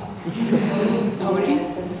it? Nobody?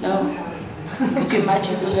 No? Could you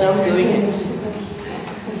imagine yourself doing it?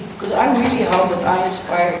 Because I really hope that I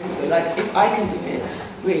inspire you. Like, if I can do it,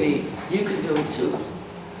 really, you can do it too.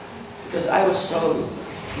 Because I was so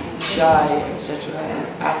shy, etc.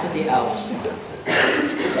 after the Alps.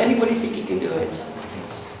 Does anybody think he can do it?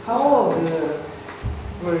 How old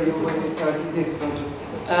were you when you started this project?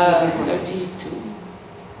 32.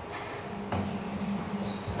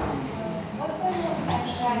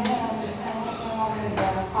 Actually, I don't understand what's going on with the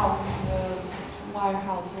house, the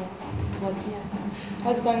warehouse.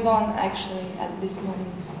 What's going on actually at this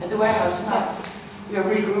moment? At the warehouse now, we are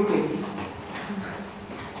regrouping.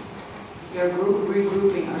 We are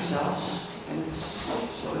regrouping ourselves, and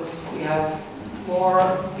sort of we have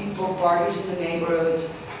more people, parties in the neighborhood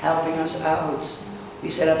helping us out. We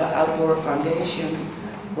set up an outdoor foundation,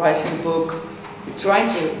 writing a book. We're trying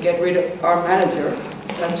to get rid of our manager.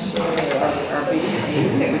 That's our biggest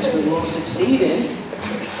aim, which we will succeed in.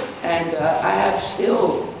 And I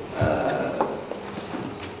still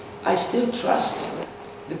trust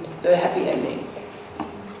the happy ending.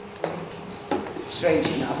 Strange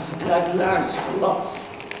enough, and I've learned a lot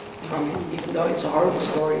from it, even though it's a horrible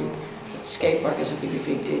story. skate park is a really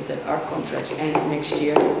big deal, that our contracts end next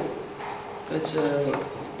year. But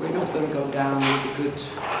we're not going to go down with a good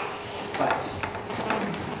fight.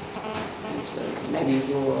 And,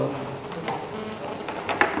 maybe we'll...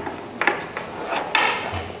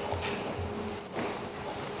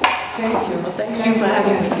 Thank you. Well, thank you for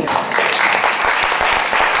having me here.